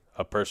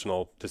a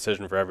personal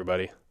decision for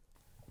everybody.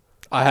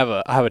 I have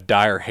a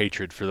dire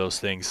hatred for those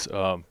things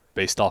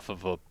based off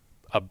of a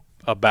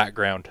a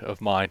background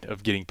of mine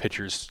of getting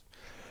pictures,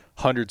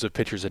 hundreds of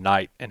pictures a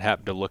night, and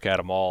happen to look at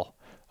them all.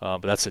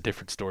 But that's a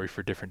different story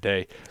for a different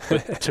day.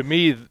 But to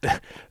me,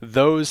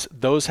 those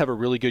have a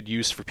really good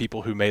use for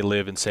people who may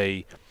live in,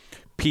 say,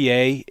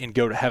 PA and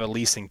go to have a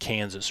lease in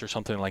Kansas or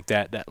something like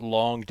that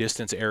long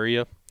distance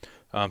area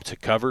to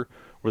cover,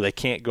 where they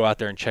can't go out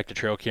there and check the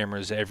trail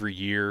cameras every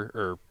year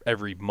or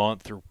every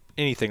month or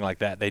anything like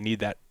that. They need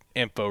that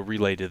info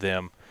relayed to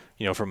them,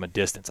 from a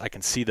distance. I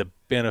can see the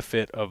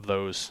benefit of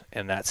those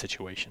in that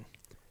situation.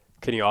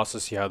 Can you also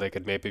see how they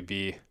could maybe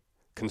be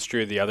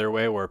construed the other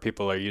way, where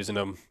people are using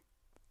them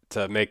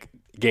to make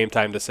game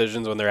time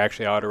decisions when they're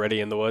actually out already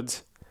in the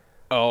woods?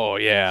 Oh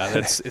yeah,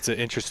 it's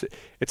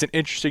an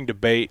interesting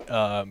debate.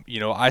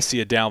 I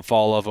see a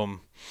downfall of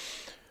them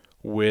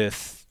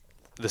with,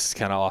 this is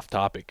kind of off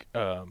topic,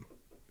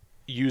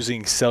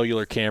 using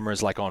cellular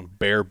cameras like on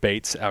bear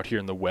baits out here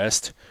in the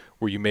West,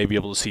 where you may be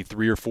able to see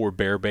 3 or 4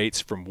 bear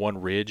baits from one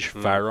ridge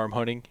firearm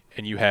hunting,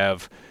 and you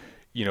have,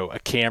 a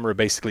camera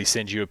basically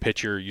sends you a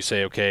picture. You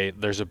say, okay,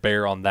 there's a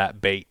bear on that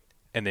bait,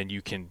 and then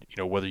you can,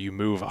 whether you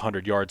move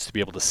 100 yards to be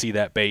able to see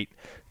that bait,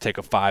 take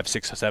a 500,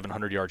 600,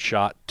 700 yard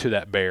shot to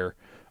that bear.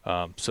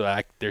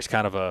 There's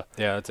kind of a,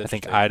 that's I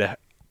think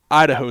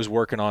Idaho's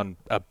working on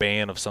a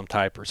ban of some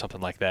type or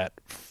something like that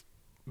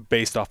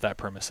based off that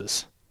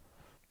premises.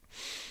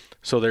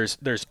 So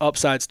there's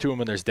upsides to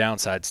them and there's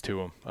downsides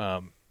to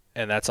them.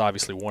 And that's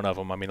obviously one of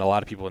them. I mean, a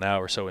lot of people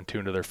now are so in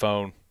tune to their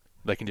phone,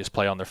 they can just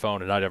play on their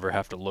phone and not ever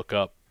have to look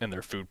up in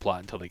their food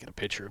plot until they get a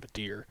picture of a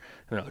deer.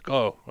 And they're like,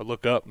 oh, I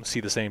look up and see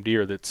the same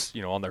deer that's,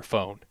 on their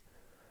phone.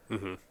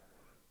 Mm-hmm.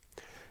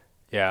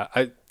 Yeah,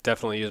 I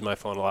definitely use my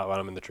phone a lot when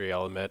I'm in the tree,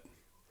 I'll admit.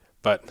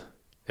 But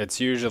it's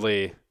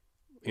usually,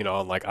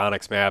 on like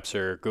Onyx Maps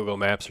or Google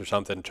Maps or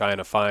something, trying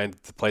to find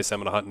the place I'm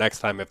going to hunt next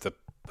time if the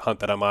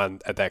hunt that I'm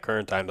on at that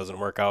current time doesn't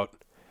work out.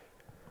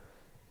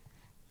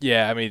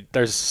 Yeah, I mean,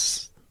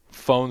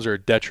 phones are a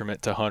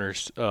detriment to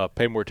hunters.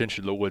 Pay more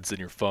attention to the woods than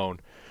your phone.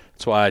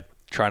 That's why I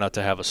try not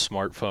to have a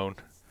smartphone.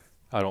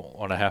 I don't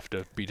want to have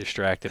to be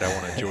distracted. I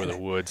want to enjoy the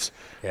woods.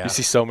 Yeah. You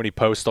see so many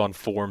posts on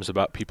forums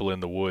about people in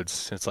the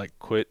woods. It's like,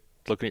 quit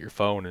looking at your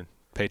phone and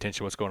pay attention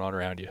to what's going on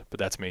around you. But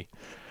that's me.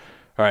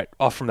 All right,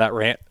 off from that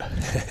rant.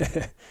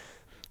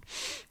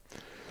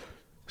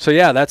 So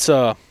yeah, that's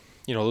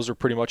those are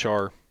pretty much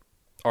our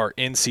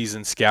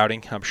in-season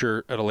scouting. I'm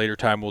sure at a later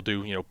time we'll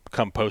do,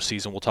 come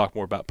postseason, we'll talk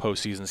more about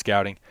postseason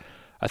scouting.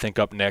 I think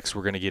up next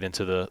we're going to get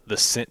into the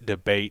scent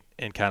debate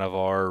and kind of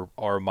our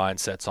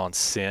mindsets on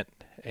scent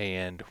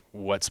and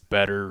what's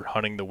better,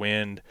 hunting the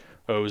wind,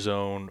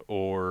 ozone,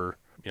 or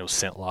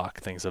scent lock,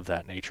 things of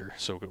that nature.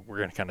 So we're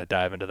going to kind of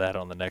dive into that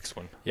on the next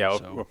one. Yeah,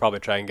 we'll probably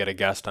try and get a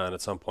guest on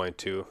at some point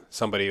too.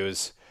 Somebody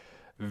who's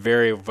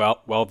very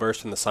well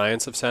versed in the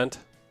science of scent,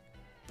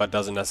 but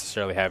doesn't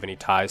necessarily have any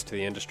ties to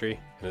the industry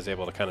and is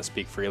able to kind of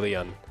speak freely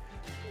on,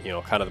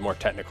 kind of the more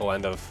technical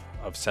end of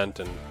scent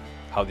and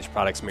how these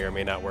products may or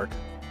may not work.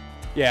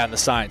 Yeah, and the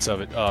science of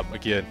it.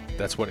 Again,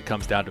 that's what it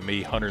comes down to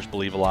me. Hunters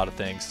believe a lot of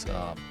things.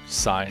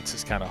 Science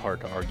is kind of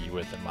hard to argue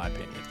with, in my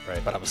opinion.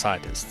 Right. But I'm a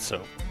scientist,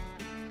 so.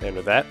 And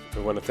with that,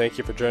 we want to thank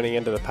you for joining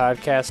into the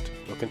podcast.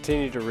 We'll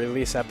continue to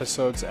release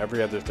episodes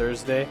every other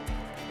Thursday.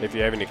 If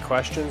you have any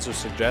questions or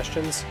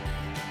suggestions,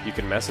 you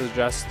can message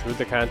us through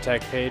the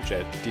contact page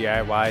at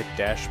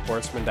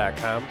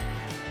diy-sportsman.com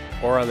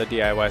or on the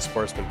DIY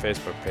Sportsman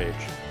Facebook page.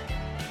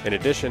 In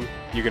addition,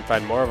 you can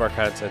find more of our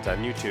content on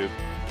YouTube.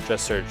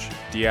 Just search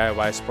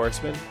DIY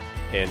Sportsman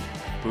and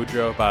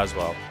Boudreaux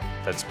Boswell.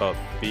 That's spelled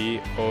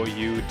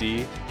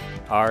Boudreaux.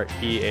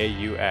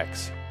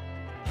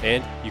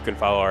 And you can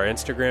follow our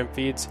Instagram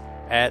feeds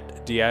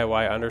at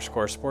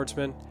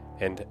DIY_sportsman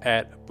and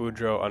at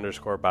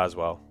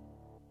Boudreaux_Boswell.